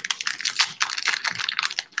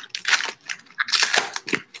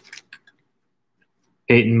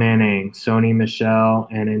 Peyton Manning, Sony Michel,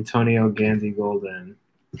 and Antonio Ganzi Golden.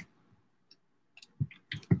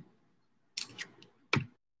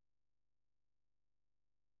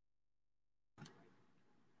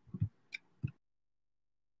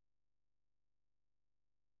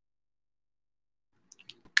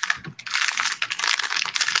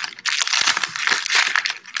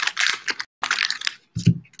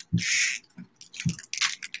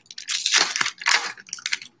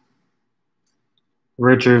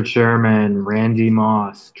 Richard Sherman, Randy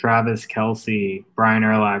Moss, Travis Kelce, Brian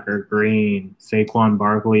Urlacher, green, Saquon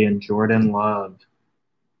Barkley, and Jordan Love.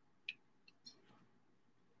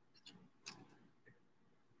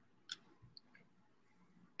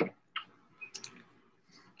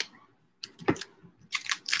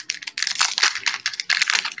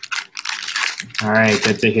 All right,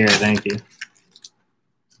 good to hear. Thank you.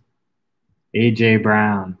 A.J.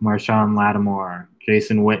 Brown, Marshawn Lattimore,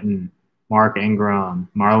 Jason Witten, Mark Ingram,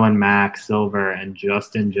 Marlon Mack, Silver, and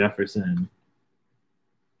Justin Jefferson.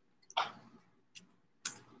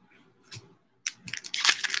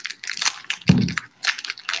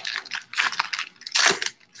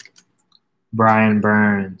 Brian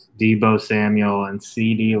Burns, Deebo Samuel, and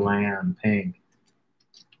CeeDee Lamb, pink.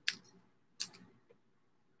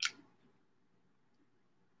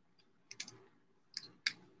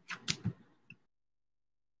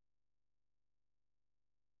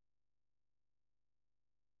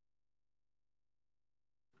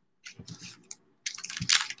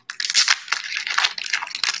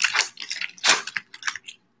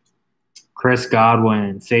 Chris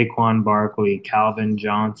Godwin, Saquon Barkley, Calvin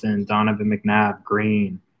Johnson, Donovan McNabb,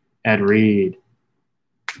 green, Ed Reed,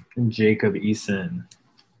 and Jacob Eason.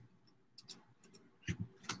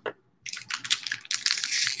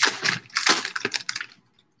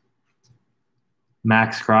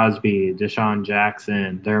 Max Crosby, Deshaun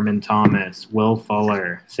Jackson, Thurman Thomas, Will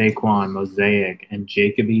Fuller, Saquon, Mosaic, and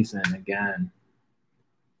Jacob Eason again.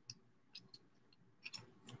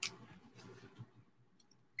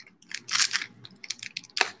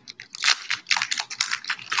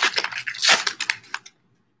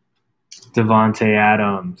 Devontae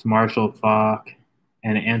Adams, Marshall Faulk,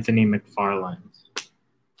 and Anthony McFarland.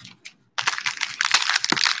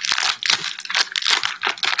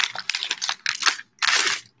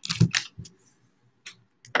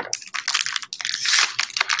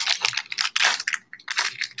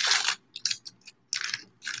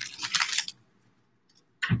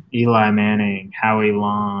 Eli Manning, Howie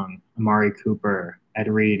Long, Amari Cooper, Ed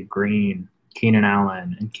Reed, green, Keenan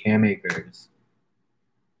Allen, and Cam Akers.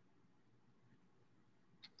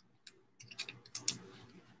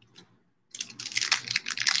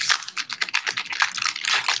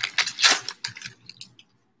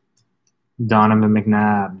 Donovan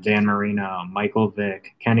McNabb, Dan Marino, Michael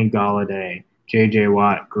Vick, Kenny Golladay, J.J.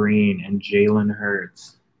 Watt, green, and Jalen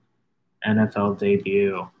Hurts. NFL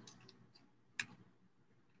debut.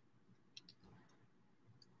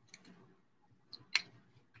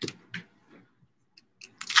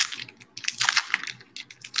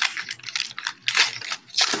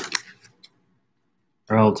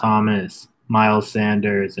 Earl Thomas, Miles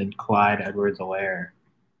Sanders, and Clyde Edwards-Helaire.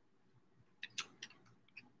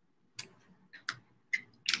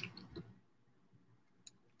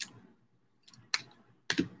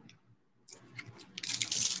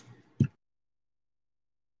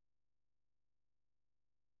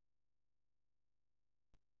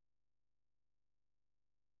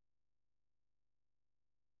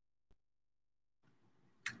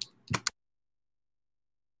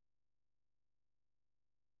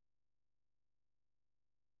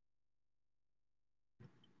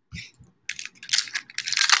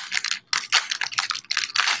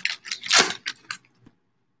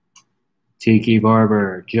 Tiki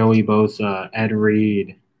Barber, Joey Bosa, Ed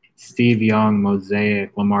Reed, Steve Young,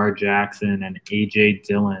 Mosaic, Lamar Jackson, and A.J.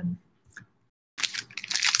 Dillon.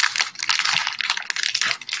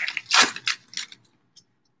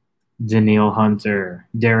 Daniil Hunter,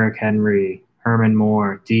 Derrick Henry, Herman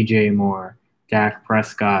Moore, DJ Moore, Dak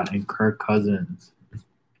Prescott, and Kirk Cousins.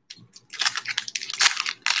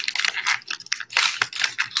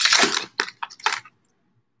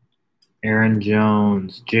 Aaron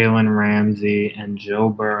Jones, Jalen Ramsey, and Joe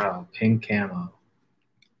Burrow, pink camo.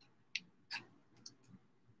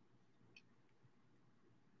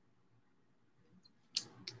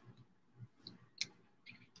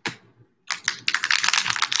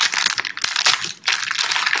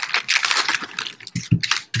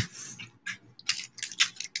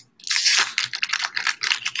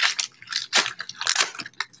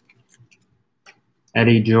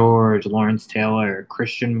 Eddie George, Lawrence Taylor,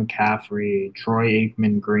 Christian McCaffrey, Troy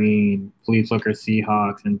Aikman Green, Flea Flicker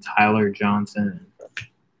Seahawks, and Tyler Johnson.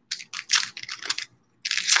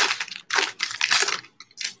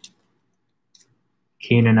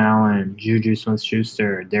 Keenan Allen, Juju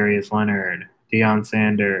Smith-Schuster, Darius Leonard, Deion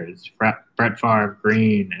Sanders, Brett Favre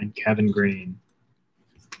Green, and Kevin Green.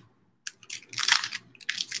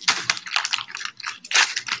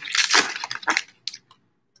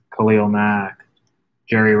 Khalil Mack,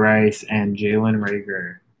 Jerry Rice, and Jalen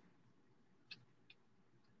Reagor.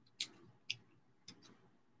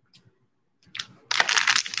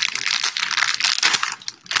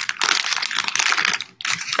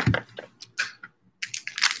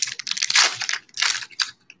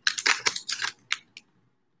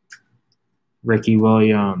 Ricky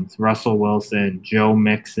Williams, Russell Wilson, Joe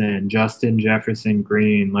Mixon, Justin Jefferson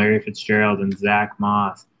Green, Larry Fitzgerald, and Zach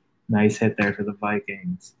Moss. Nice hit there for the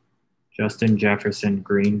Vikings. Justin Jefferson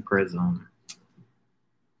Green Prism.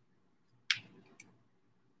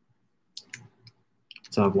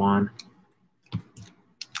 What's up, Juan?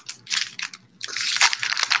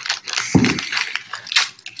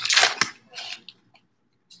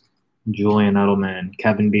 Julian Edelman,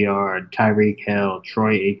 Kevin Byard, Tyreek Hill,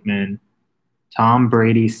 Troy Aikman, Tom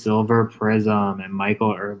Brady Silver Prism, and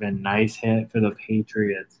Michael Irvin. Nice hit for the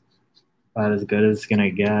Patriots. About as good as it's going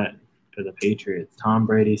to get for the Patriots. Tom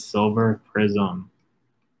Brady Silver Prism.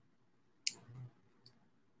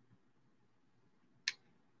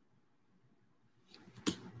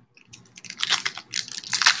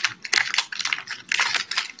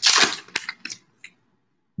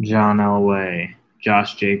 John Elway,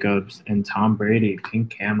 Josh Jacobs, and Tom Brady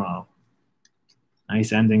pink camo.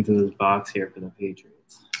 Nice ending to this box here for the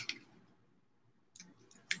Patriots.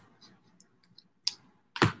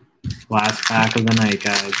 Last pack of the night,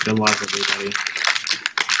 guys. Good luck, everybody.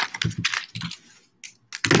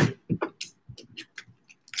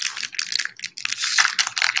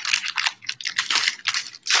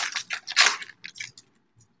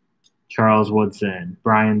 Charles Woodson,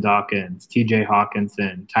 Brian Dawkins, TJ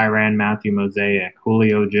Hawkinson, Tyrann Matthew Mosaic,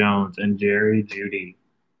 Julio Jones, and Jerry Jeudy.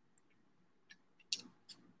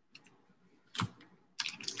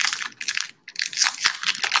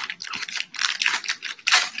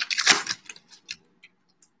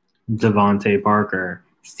 Devontae Parker,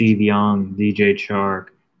 Steve Young, DJ Chark,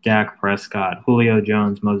 Dak Prescott, Julio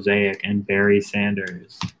Jones, Mosaic, and Barry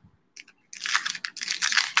Sanders.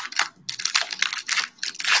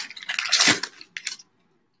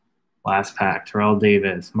 Last pack, Terrell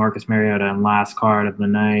Davis, Marcus Mariota, and last card of the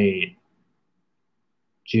night,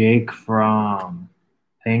 Jake Fromm,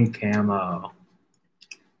 pink camo.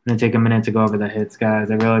 I'm going to take a minute to go over the hits, guys.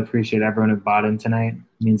 I really appreciate everyone who bought in tonight.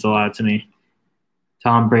 It means a lot to me.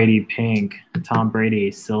 Tom Brady, pink. Tom Brady,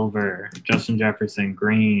 silver. Justin Jefferson,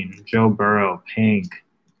 green. Joe Burrow, pink.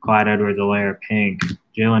 Clyde Edwards-Helaire, pink.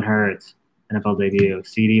 Jalen Hurts, NFL debut.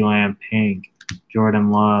 CeeDee Lamb, pink. Jordan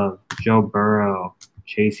Love, Joe Burrow,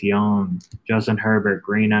 Chase Young. Justin Herbert,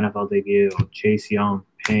 green NFL debut. Chase Young,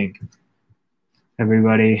 pink.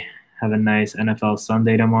 Everybody, have a nice NFL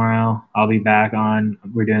Sunday tomorrow. I'll be back on.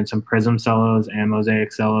 We're doing some Prism Cellos and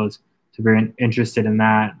Mosaic Cellos So if you're interested in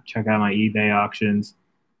that, check out my eBay auctions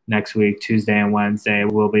next week, Tuesday and Wednesday.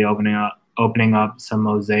 We'll be opening up some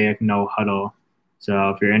Mosaic No Huddle. So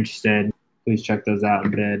if you're interested, please check those out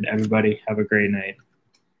and bid. Everybody, have a great night.